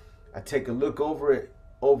 I take a look over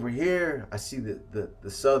here, I see the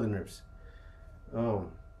Southerners.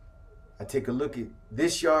 I take a look at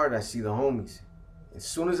this yard, I see the homies. As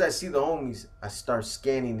soon as I see the homies, I start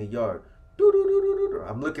scanning the yard.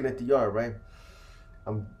 I'm looking at the yard, right?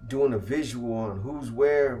 I'm doing a visual on who's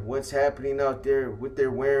where, what's happening out there, what they're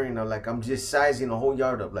wearing. I'm just sizing the whole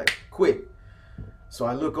yard up, like, quick. So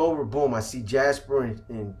I look over, boom, I see Jasper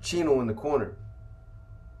and Chino in the corner.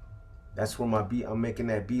 That's where I'm making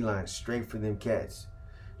that beeline straight for them cats.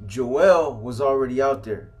 Joel was already out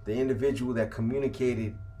there, the individual that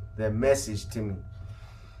communicated that message to me.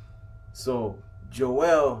 So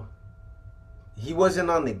Joel he wasn't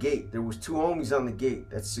on the gate. There was two homies on the gate.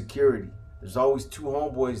 That's security. There's always two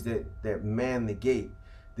homeboys that man the gate.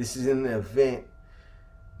 This is in the event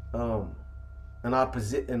an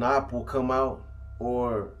op will come out,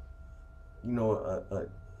 or you know,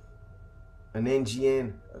 an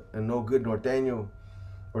NGN, a no good norteño,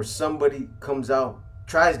 or somebody comes out,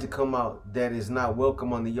 tries to come out that is not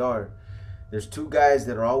welcome on the yard. There's two guys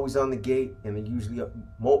that are always on the gate, and they usually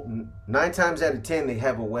 9 times out of 10 they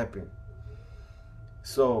have a weapon.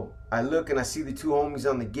 So I look and I see the two homies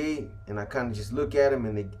on the gate, and I kind of just look at them,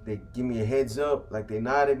 and they give me a heads up, like they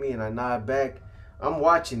nod at me, and I nod back. I'm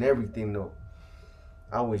watching everything though.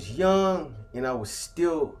 I was young and I was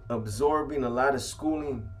still absorbing a lot of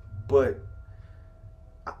schooling, but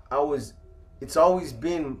it's always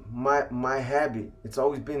been my habit. It's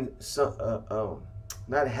always been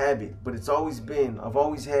not habit, but it's always been, I've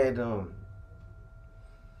always had you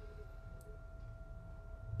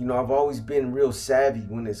know, I've always been real savvy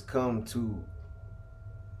when it's come to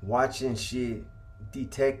watching shit,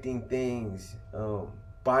 detecting things,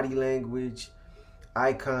 body language,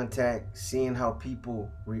 eye contact, seeing how people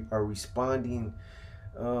are responding.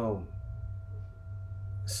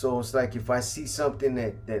 So it's like if I see something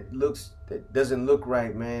that doesn't look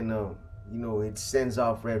right, man, you know, it sends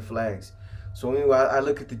off red flags. So anyway, I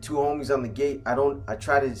look at the two homies on the gate. I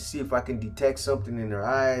try to see if I can detect something in their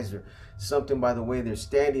eyes or something by the way they're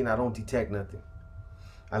standing. I don't detect nothing.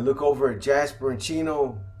 I look over at Jasper and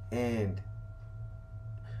Chino, and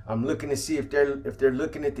I'm looking to see if they're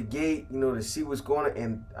looking at the gate, you know, to see what's going on,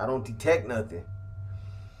 and I don't detect nothing.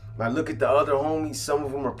 I look at the other homies. Some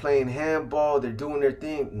of them are playing handball. They're doing their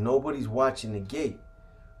thing. Nobody's watching the gate,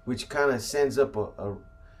 which kind of sends up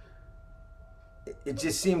it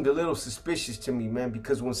just seemed a little suspicious to me, man,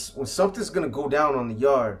 because when something's gonna go down on the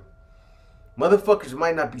yard, motherfuckers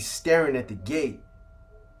might not be staring at the gate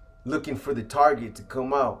looking for the target to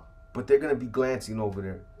come out, but they're gonna be glancing over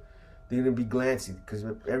there. They're gonna be glancing because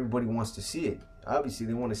everybody wants to see it. Obviously,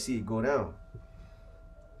 they want to see it go down.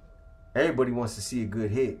 Everybody wants to see a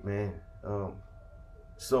good hit, man.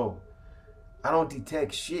 So I don't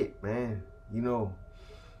detect shit, man. You know,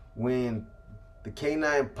 when the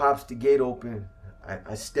K9 pops the gate open,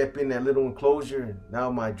 I step in that little enclosure, and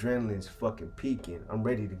now my adrenaline's fucking peaking. I'm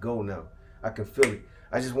ready to go now. I can feel it.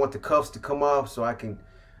 I just want the cuffs to come off so I can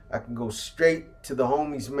go straight to the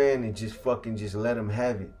homies, man, and just let them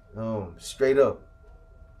have it. Straight up.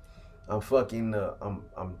 I'm fucking I'm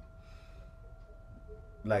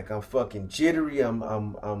fucking jittery.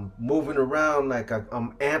 I'm moving around like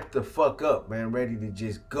I'm amped the fuck up, man, ready to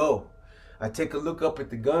just go. I take a look up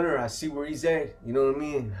at the gunner. I see where he's at. You know what I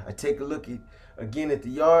mean? I take a look again at the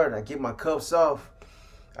yard. I get my cuffs off.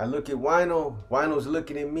 I look at Wino. Wino's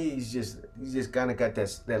looking at me. He's just kind of got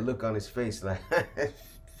that look on his face, like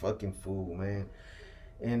fucking fool, man.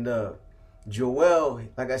 And Joel,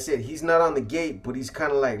 like I said, he's not on the gate, but he's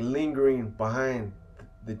kind of like lingering behind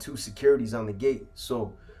the two securities on the gate.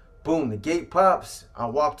 So, boom, the gate pops. I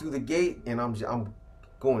walk through the gate, and I'm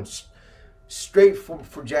going straight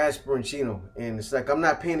for Jasper and Chino, and it's like I'm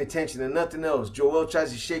not paying attention to nothing else. Joel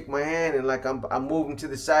tries to shake my hand, and like I'm moving to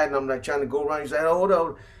the side, and I'm like trying to go around. He's like, oh, hold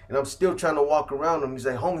on, and I'm still trying to walk around him. He's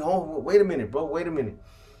like, homie, wait a minute, bro, wait a minute.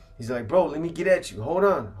 He's like, bro, let me get at you. Hold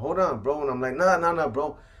on, bro. And I'm like, nah,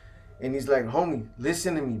 bro. And he's like, homie,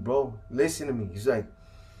 listen to me, bro. Listen to me. He's like,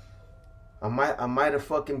 I might have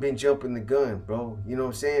fucking been jumping the gun, bro. You know what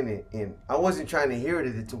I'm saying? And I wasn't trying to hear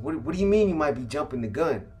it. What do you mean you might be jumping the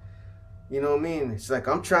gun? You know what I mean? It's like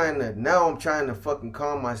I'm trying to fucking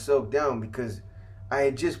calm myself down because I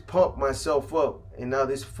had just pumped myself up, and now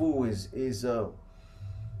this fool is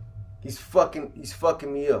he's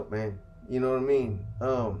fucking me up, man. You know what I mean?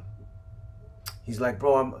 He's like,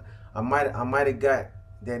 bro, I might have got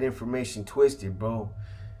that information twisted, bro.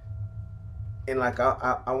 And like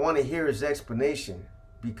I want to hear his explanation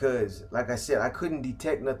because, like I said, I couldn't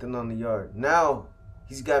detect nothing on the yard. Now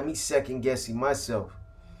he's got me second guessing myself.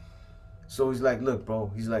 So he's like, look, bro.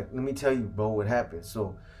 He's like, let me tell you, bro, what happened.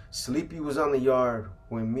 So Sleepy was on the yard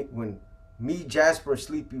when me, Jasper, and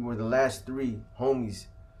Sleepy were the last 3 homies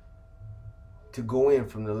to go in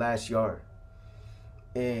from the last yard.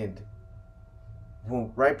 And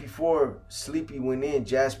right before Sleepy went in,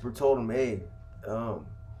 Jasper told him, hey,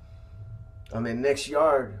 on that next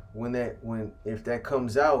yard, if that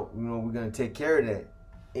comes out, you know, we're gonna take care of that.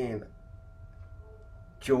 And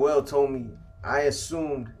Joel told me, I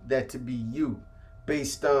assumed that to be you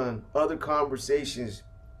based on other conversations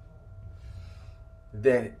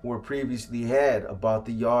that were previously had about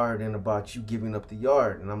the yard and about you giving up the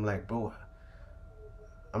yard. And I'm like, bro,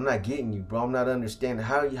 I'm not getting you, bro. I'm not understanding.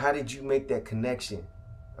 How did you make that connection?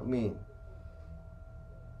 I mean,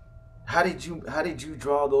 how did you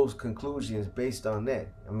draw those conclusions based on that?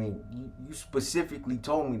 I mean, you specifically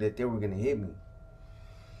told me that they were gonna hit me.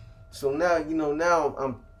 So now, now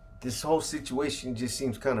I'm this whole situation just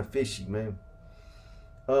seems kind of fishy, man.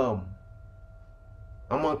 Um,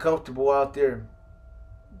 I'm uncomfortable out there,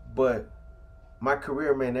 but my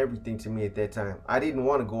career meant everything to me at that time. I didn't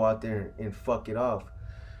want to go out there and fuck it off.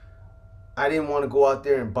 I didn't want to go out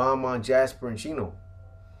there and bomb on Jasper and Chino.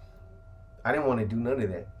 I didn't want to do none of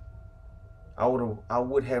that. I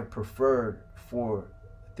would have preferred for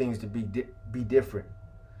things to be different.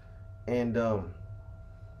 And I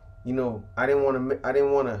didn't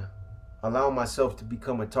want to allow myself to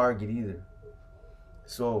become a target either.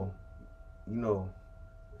 So,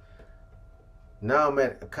 now I'm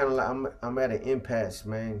at kind of like I'm at an impasse,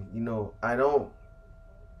 man. I don't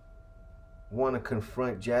want to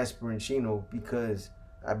confront Jasper and Chino because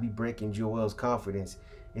I'd be breaking Joel's confidence,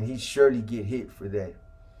 and he'd surely get hit for that.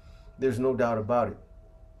 There's no doubt about it.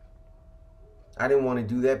 I didn't want to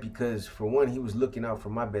do that because, for one, he was looking out for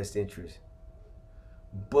my best interest.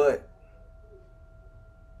 But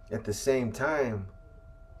at the same time,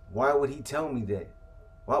 why would he tell me that?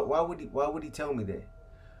 Why would he tell me that?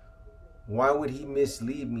 Why would he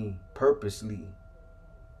mislead me purposely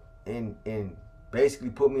and basically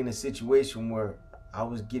put me in a situation where I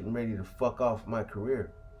was getting ready to fuck off my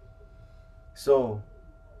career? So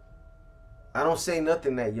I don't say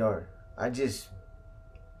nothing that yard. I just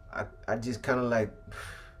kind of like,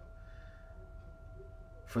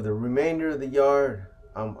 for the remainder of the yard,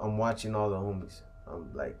 I'm watching all the homies.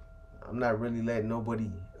 I'm not really letting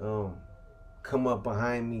nobody come up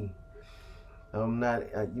behind me. I'm not,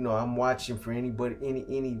 I'm watching for anybody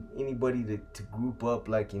to group up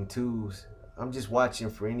like in twos. I'm just watching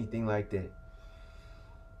for anything like that.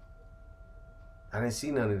 I didn't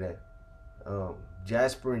see none of that.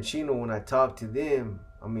 Jasper and Chino, when I talked to them,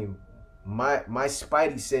 I mean, my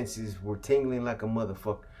spidey senses were tingling like a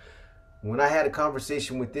motherfucker. When I had a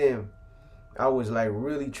conversation with them, I was like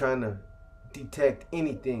really trying to detect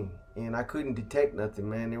anything, and I couldn't detect nothing,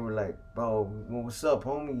 man. They were like, bro, well, what's up,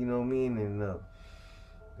 homie? You know what I mean? And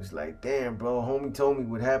it's like, damn, bro, homie told me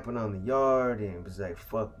what happened on the yard, and it was like,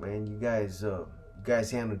 fuck, man, you guys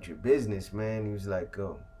handled your business, man. He was like,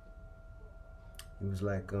 it's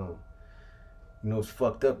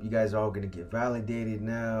fucked up. You guys are all gonna get validated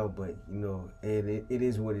now, but it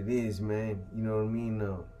is what it is, man. You know what I mean?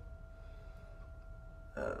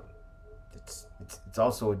 It's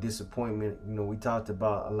also a disappointment. We talked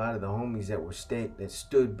about a lot of the homies that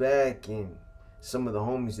stood back, and some of the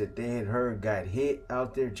homies that they had heard got hit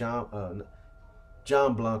out there. John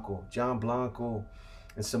Blanco,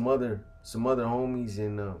 and some other homies,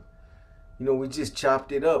 and we just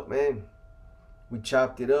chopped it up, man. We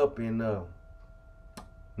chopped it up, and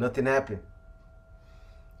nothing happened.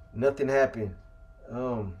 Nothing happened.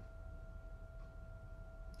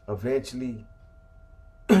 Eventually,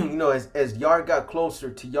 as Yard got closer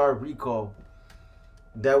to Yard recall,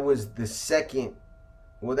 that was the second.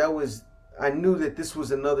 Well, I knew that this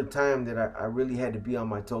was another time that I really had to be on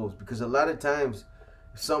my toes, because a lot of times,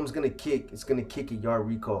 if something's gonna kick, it's gonna kick at Yard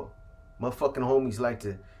recall. My fucking homies like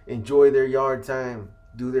to enjoy their yard time,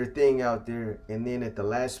 do their thing out there, and then at the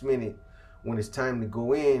last minute, when it's time to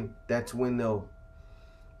go in, that's when they'll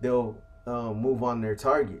move on their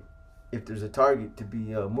target, if there's a target to be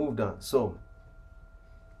moved on. So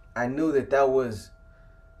I knew that was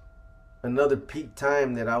another peak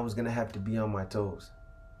time that I was gonna have to be on my toes,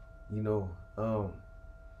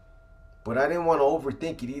 but I didn't want to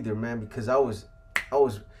overthink it either, man, because I was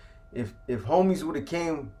if homies would have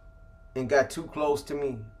came and got too close to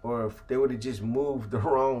me, or if they would have just moved the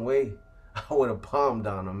wrong way, I would have palmed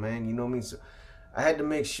on them, man. You know what I mean? So I had to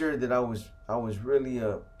make sure that I was really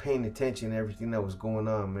paying attention to everything that was going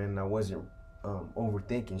on, man. I wasn't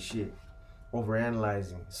overthinking shit,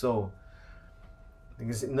 overanalyzing. So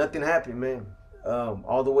nothing happened, man.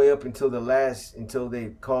 All the way up until until they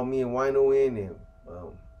called me and Wino in, and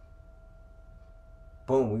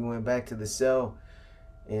boom, we went back to the cell,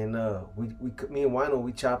 and me and Wino,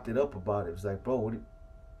 we chopped it up about it. It was like, bro, what do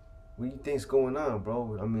you think's going on,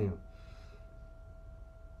 bro? I mean,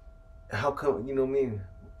 how come, you know what I mean?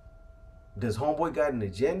 Does homeboy got an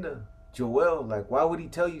agenda? Joel, like, why would he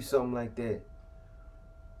tell you something like that?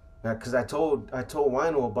 Now, because I told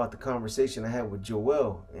Wino about the conversation I had with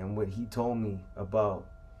Joel, and what he told me about,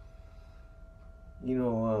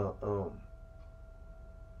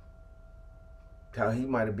 how he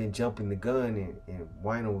might have been jumping the gun, and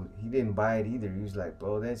Wino, he didn't buy it either. He was like,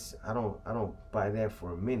 bro, I don't buy that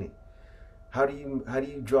for a minute. How do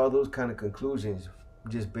you draw those kind of conclusions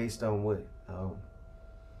just based on what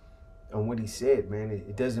on what he said, man.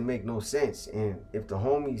 It doesn't make no sense. And if the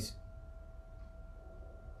homies,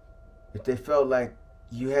 if they felt like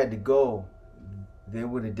you had to go, they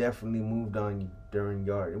would have definitely moved on you during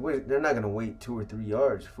yard. They're not gonna wait 2 or 3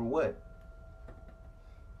 yards for what?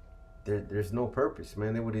 There's no purpose,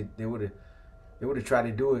 man. They would have tried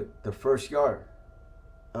to do it the first yard.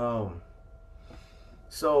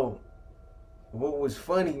 So what was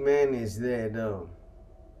funny, man, is that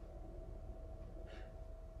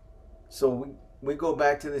so we go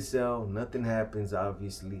back to the cell. Nothing happens,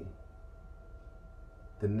 obviously.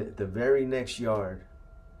 The very next yard,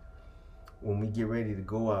 when we get ready to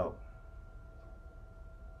go out,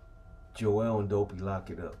 Joel and Dopey lock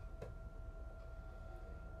it up.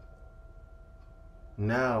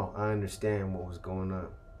 Now I understand what was going on.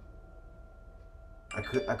 I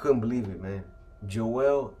couldn't believe it, man.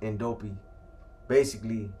 Joel and Dopey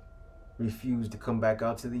basically refused to come back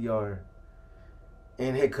out to the yard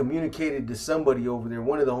and had communicated to somebody over there,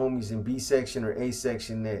 one of the homies in B section or A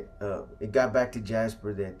section, that it got back to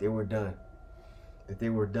Jasper that they were done. That they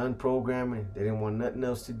were done programming. They didn't want nothing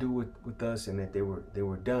else to do with us, and that they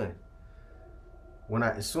were done.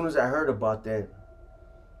 As soon as I heard about that,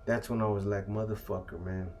 that's when I was like, motherfucker,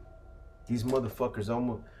 man. These motherfuckers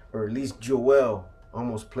almost, or at least Joel,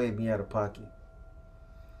 almost played me out of pocket.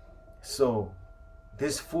 So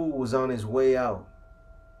this fool was on his way out,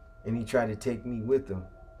 and he tried to take me with him.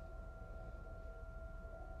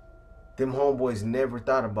 Them homeboys never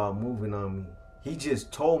thought about moving on me. He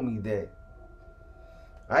just told me that.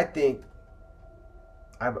 I think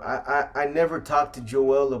I never talked to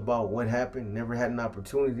Joel about what happened. Never had an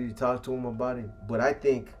opportunity to talk to him about it. But I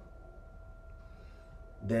think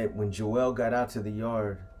that when Joel got out to the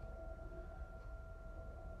yard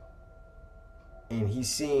and he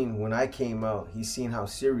seen, when I came out, he seen how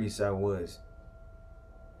serious I was,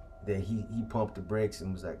 that he pumped the brakes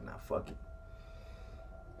and was like, nah, fuck it.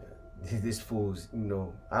 This fool's,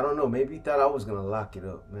 I don't know, maybe he thought I was gonna lock it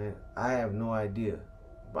up, man. I have no idea.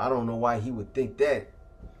 But I don't know why he would think that.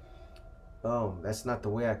 That's not the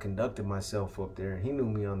way I conducted myself up there. He knew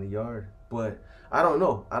me on the yard. But I don't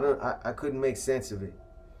know. I couldn't make sense of it.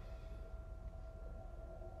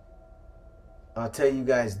 I'll tell you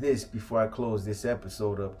guys this before I close this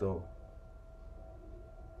episode up, though.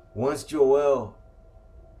 Once Joel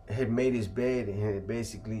had made his bed and had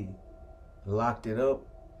basically locked it up,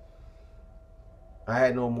 I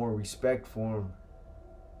had no more respect for him.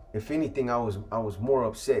 If anything, I was more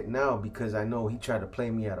upset now because I know he tried to play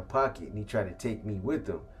me out of pocket and he tried to take me with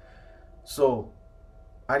him. So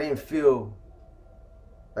I didn't feel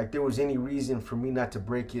like there was any reason for me not to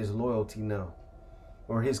break his loyalty now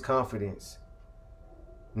or his confidence.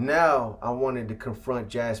 Now I wanted to confront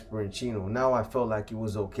Jasper and Chino. Now I felt like it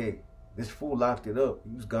was okay. This fool locked it up.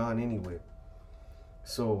 He was gone anyway.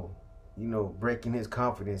 So, breaking his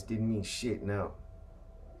confidence didn't mean shit now.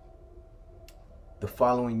 The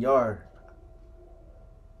following yard,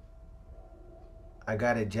 I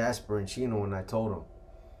got at Jasper and Chino and I told them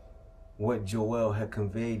what Joel had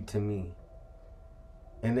conveyed to me.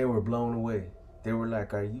 And they were blown away. They were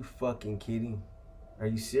like, are you fucking kidding? Are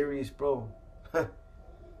you serious, bro?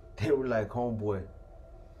 They were like, homeboy,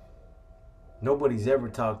 nobody's ever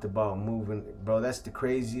talked about moving. Bro, that's the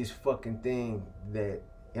craziest fucking thing that,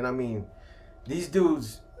 and I mean, these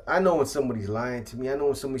dudes, I know when somebody's lying to me. I know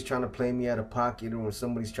when somebody's trying to play me out of pocket or when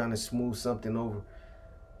somebody's trying to smooth something over.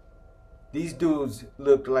 These dudes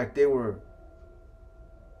looked like they were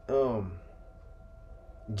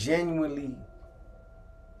genuinely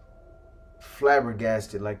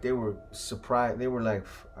flabbergasted. Like they were surprised. They were like,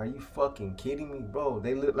 are you fucking kidding me, bro?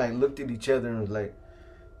 They looked at each other and was like,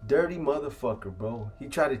 dirty motherfucker, bro. He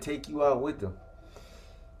tried to take you out with him.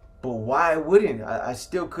 But why wouldn't I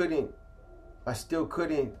still couldn't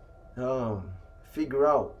figure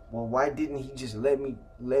out, well, why didn't he just let me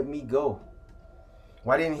go?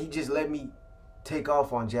 Why didn't he just let me take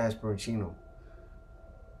off on Jasper and Chino?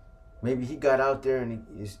 Maybe he got out there and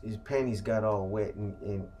his panties got all wet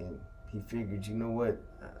and he figured, you know what,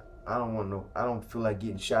 I don't feel like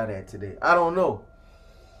getting shot at today. I don't know.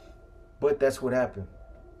 But that's what happened.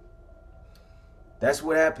 That's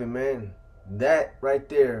what happened, man. That right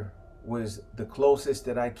there was the closest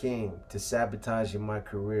that I came to sabotaging my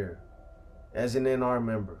career as an NR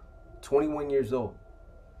member. 21 years old.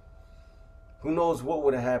 Who knows what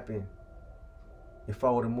would have happened if I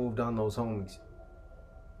would have moved on those homies.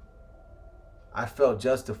 I felt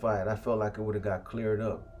justified. I felt like it would have got cleared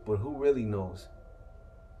up. But who really knows?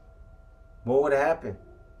 What would have happened?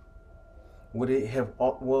 Would it have,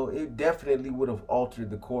 well, it definitely would have altered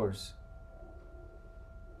the course.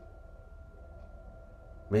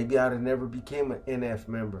 Maybe I'd have never became an NF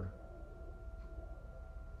member.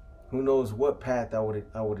 Who knows what path I would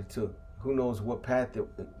have took? Who knows what path it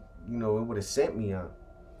would have sent me on?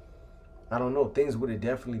 I don't know. Things would have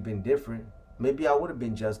definitely been different. Maybe I would have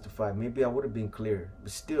been justified. Maybe I would have been clear.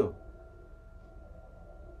 But still,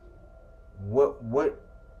 what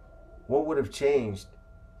would have changed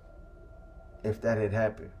if that had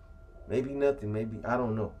happened? Maybe nothing. Maybe, I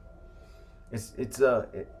don't know. It's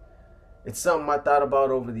something I thought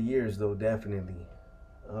about over the years, though. Definitely.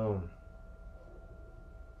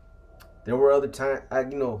 There were other times,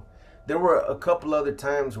 there were a couple other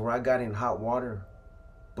times where I got in hot water,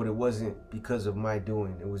 but it wasn't because of my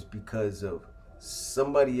doing. It was because of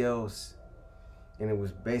somebody else, and it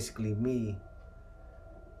was basically me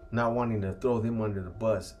not wanting to throw them under the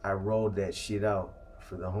bus. I rolled that shit out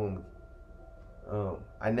for the homie.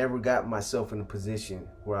 I never got myself in a position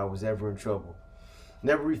where I was ever in trouble.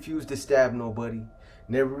 Never refused to stab nobody.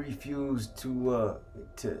 Never refused to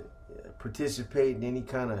participate in any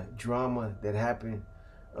kind of drama that happened.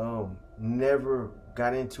 Never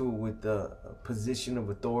got into it with a position of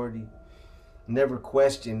authority. Never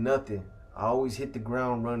questioned nothing. I always hit the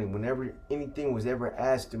ground running. Whenever anything was ever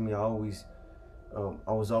asked of me, I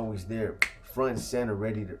was always there, front and center,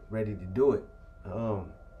 ready to do it.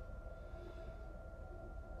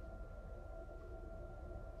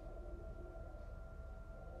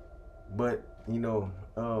 But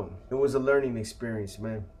it was a learning experience,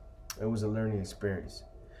 man. It was a learning experience.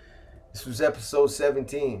 This was episode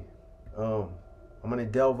 17. I'm gonna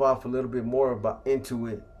delve off a little bit more into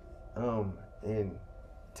it, and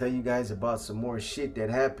tell you guys about some more shit that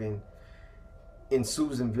happened in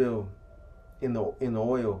Susanville, in the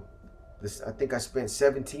oil. I think I spent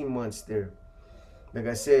 17 months there. Like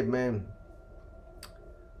I said, man,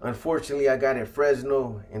 unfortunately I got at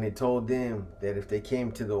Fresno, and they told them that if they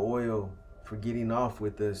came to the oil for getting off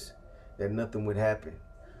with us, that nothing would happen.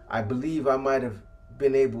 I believe I might have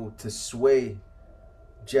been able to sway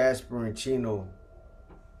Jasper and Chino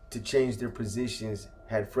to change their positions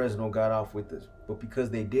had Fresno got off with us. But because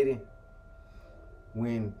they didn't,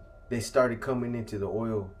 when they started coming into the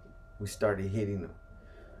oil, we started hitting them.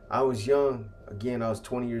 I was young. Again, I was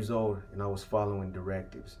 20 years old, and I was following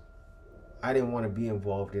directives. I didn't want to be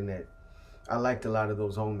involved in that. I liked a lot of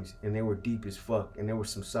those homies, and they were deep as fuck, and they were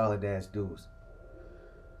some solid ass dudes.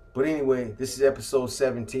 But anyway, this is episode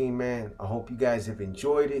 17, man. I hope you guys have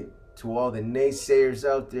enjoyed it. To all the naysayers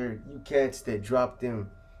out there, you cats that dropped them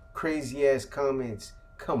crazy ass comments,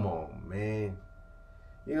 come on, man.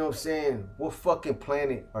 You know what I'm saying? What fucking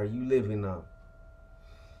planet are you living on?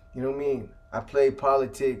 You know what I mean? I played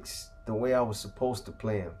politics the way I was supposed to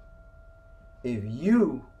play them. If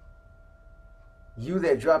you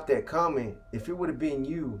that dropped that comment, if it would have been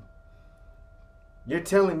you, you're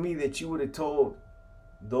telling me that you would have told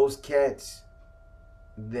those cats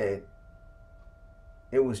that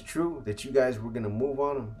it was true, that you guys were gonna move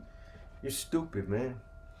on them? You're stupid, man.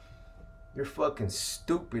 You're fucking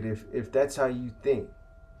stupid if that's how you think.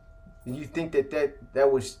 And you think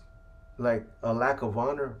that was like a lack of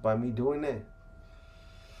honor by me doing that?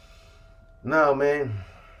 No, man.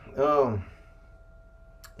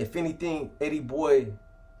 If anything, Eddie Boy,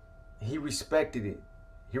 he respected it.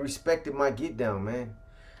 He respected my get down, man.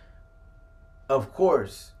 Of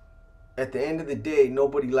course, at the end of the day,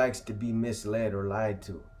 nobody likes to be misled or lied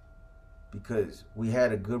to, because we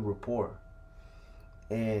had a good rapport.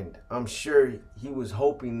 And I'm sure he was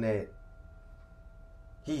hoping that,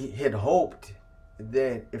 he had hoped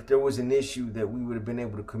that if there was an issue, that we would have been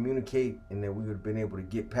able to communicate, and that we would have been able to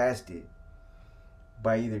get past it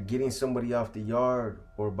by either getting somebody off the yard,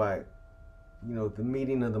 or by, the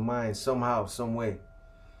meeting of the minds somehow, some way.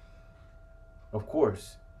 Of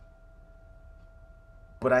course.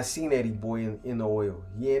 But I seen Eddie Boy in the oil.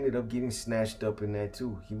 He ended up getting snatched up in that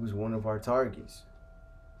too. He was one of our targets.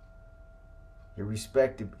 He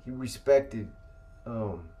respected me.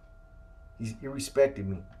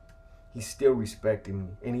 He still respected me,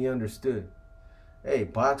 and he understood. Hey,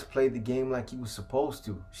 Box played the game like he was supposed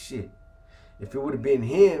to. Shit. If it would have been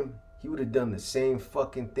him, he would have done the same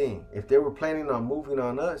fucking thing. If they were planning on moving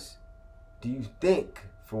on us, do you think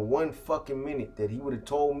for one fucking minute that he would have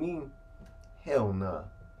told me? Hell nah.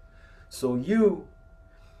 So you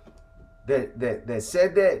that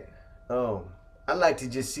said that, I'd like to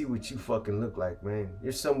just see what you fucking look like, man.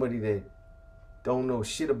 You're somebody that don't know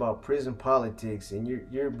shit about prison politics, and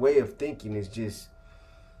your way of thinking is just,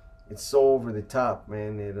 it's so over the top,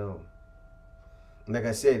 man, that like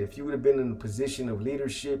I said, if you would have been in a position of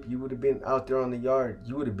leadership, you would have been out there on the yard,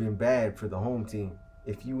 you would have been bad for the home team.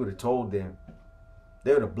 If you would have told them,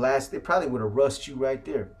 they would have blasted, they probably would have rushed you right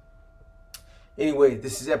there. Anyway,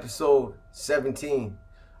 this is episode 17.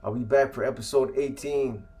 I'll be back for episode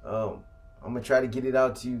 18. I'm gonna try to get it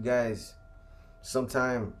out to you guys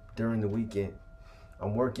sometime during the weekend.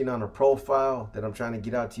 I'm working on a profile that I'm trying to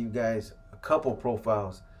get out to you guys. A couple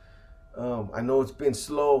profiles. I know it's been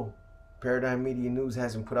slow. Paradigm Media News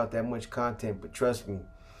hasn't put out that much content, but trust me,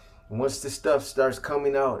 once the stuff starts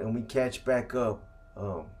coming out and we catch back up,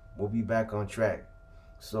 we'll be back on track.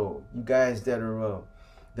 So you guys that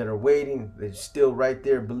are waiting, they're still right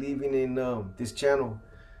there believing in this channel.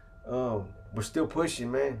 We're still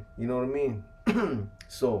pushing, man. You know what I mean?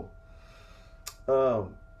 So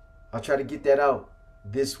I'll try to get that out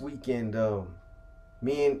this weekend.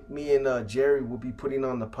 Me and Jerry will be putting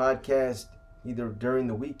on the podcast either during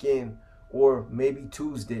the weekend or maybe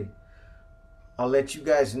Tuesday. I'll let you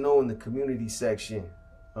guys know in the community section.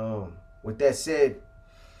 With that said,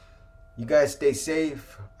 you guys stay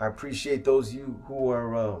safe. I appreciate those of you who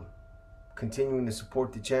are continuing to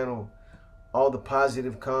support the channel. All the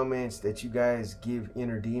positive comments that you guys give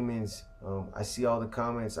Inner Demons. I see all the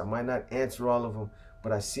comments. I might not answer all of them,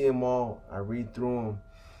 but I see them all. I read through them.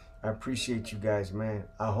 I appreciate you guys, man.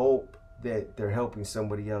 I hope that they're helping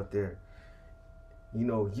somebody out there. You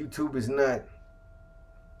know, YouTube is not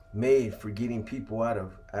made for getting people out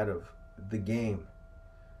of the game.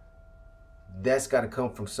 That's got to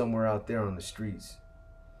come from somewhere out there on the streets.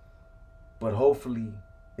 But hopefully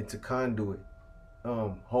it's a conduit.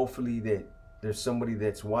 Hopefully that there's somebody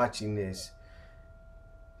that's watching this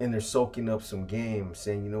and they're soaking up some game,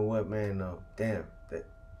 saying, you know what, man, damn,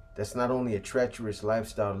 that's not only a treacherous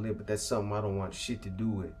lifestyle to live, but that's something I don't want shit to do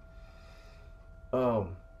with.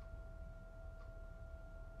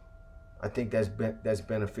 I think that's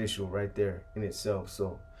beneficial right there in itself.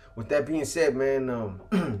 So with that being said, man,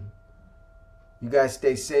 you guys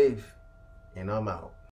stay safe, and I'm out.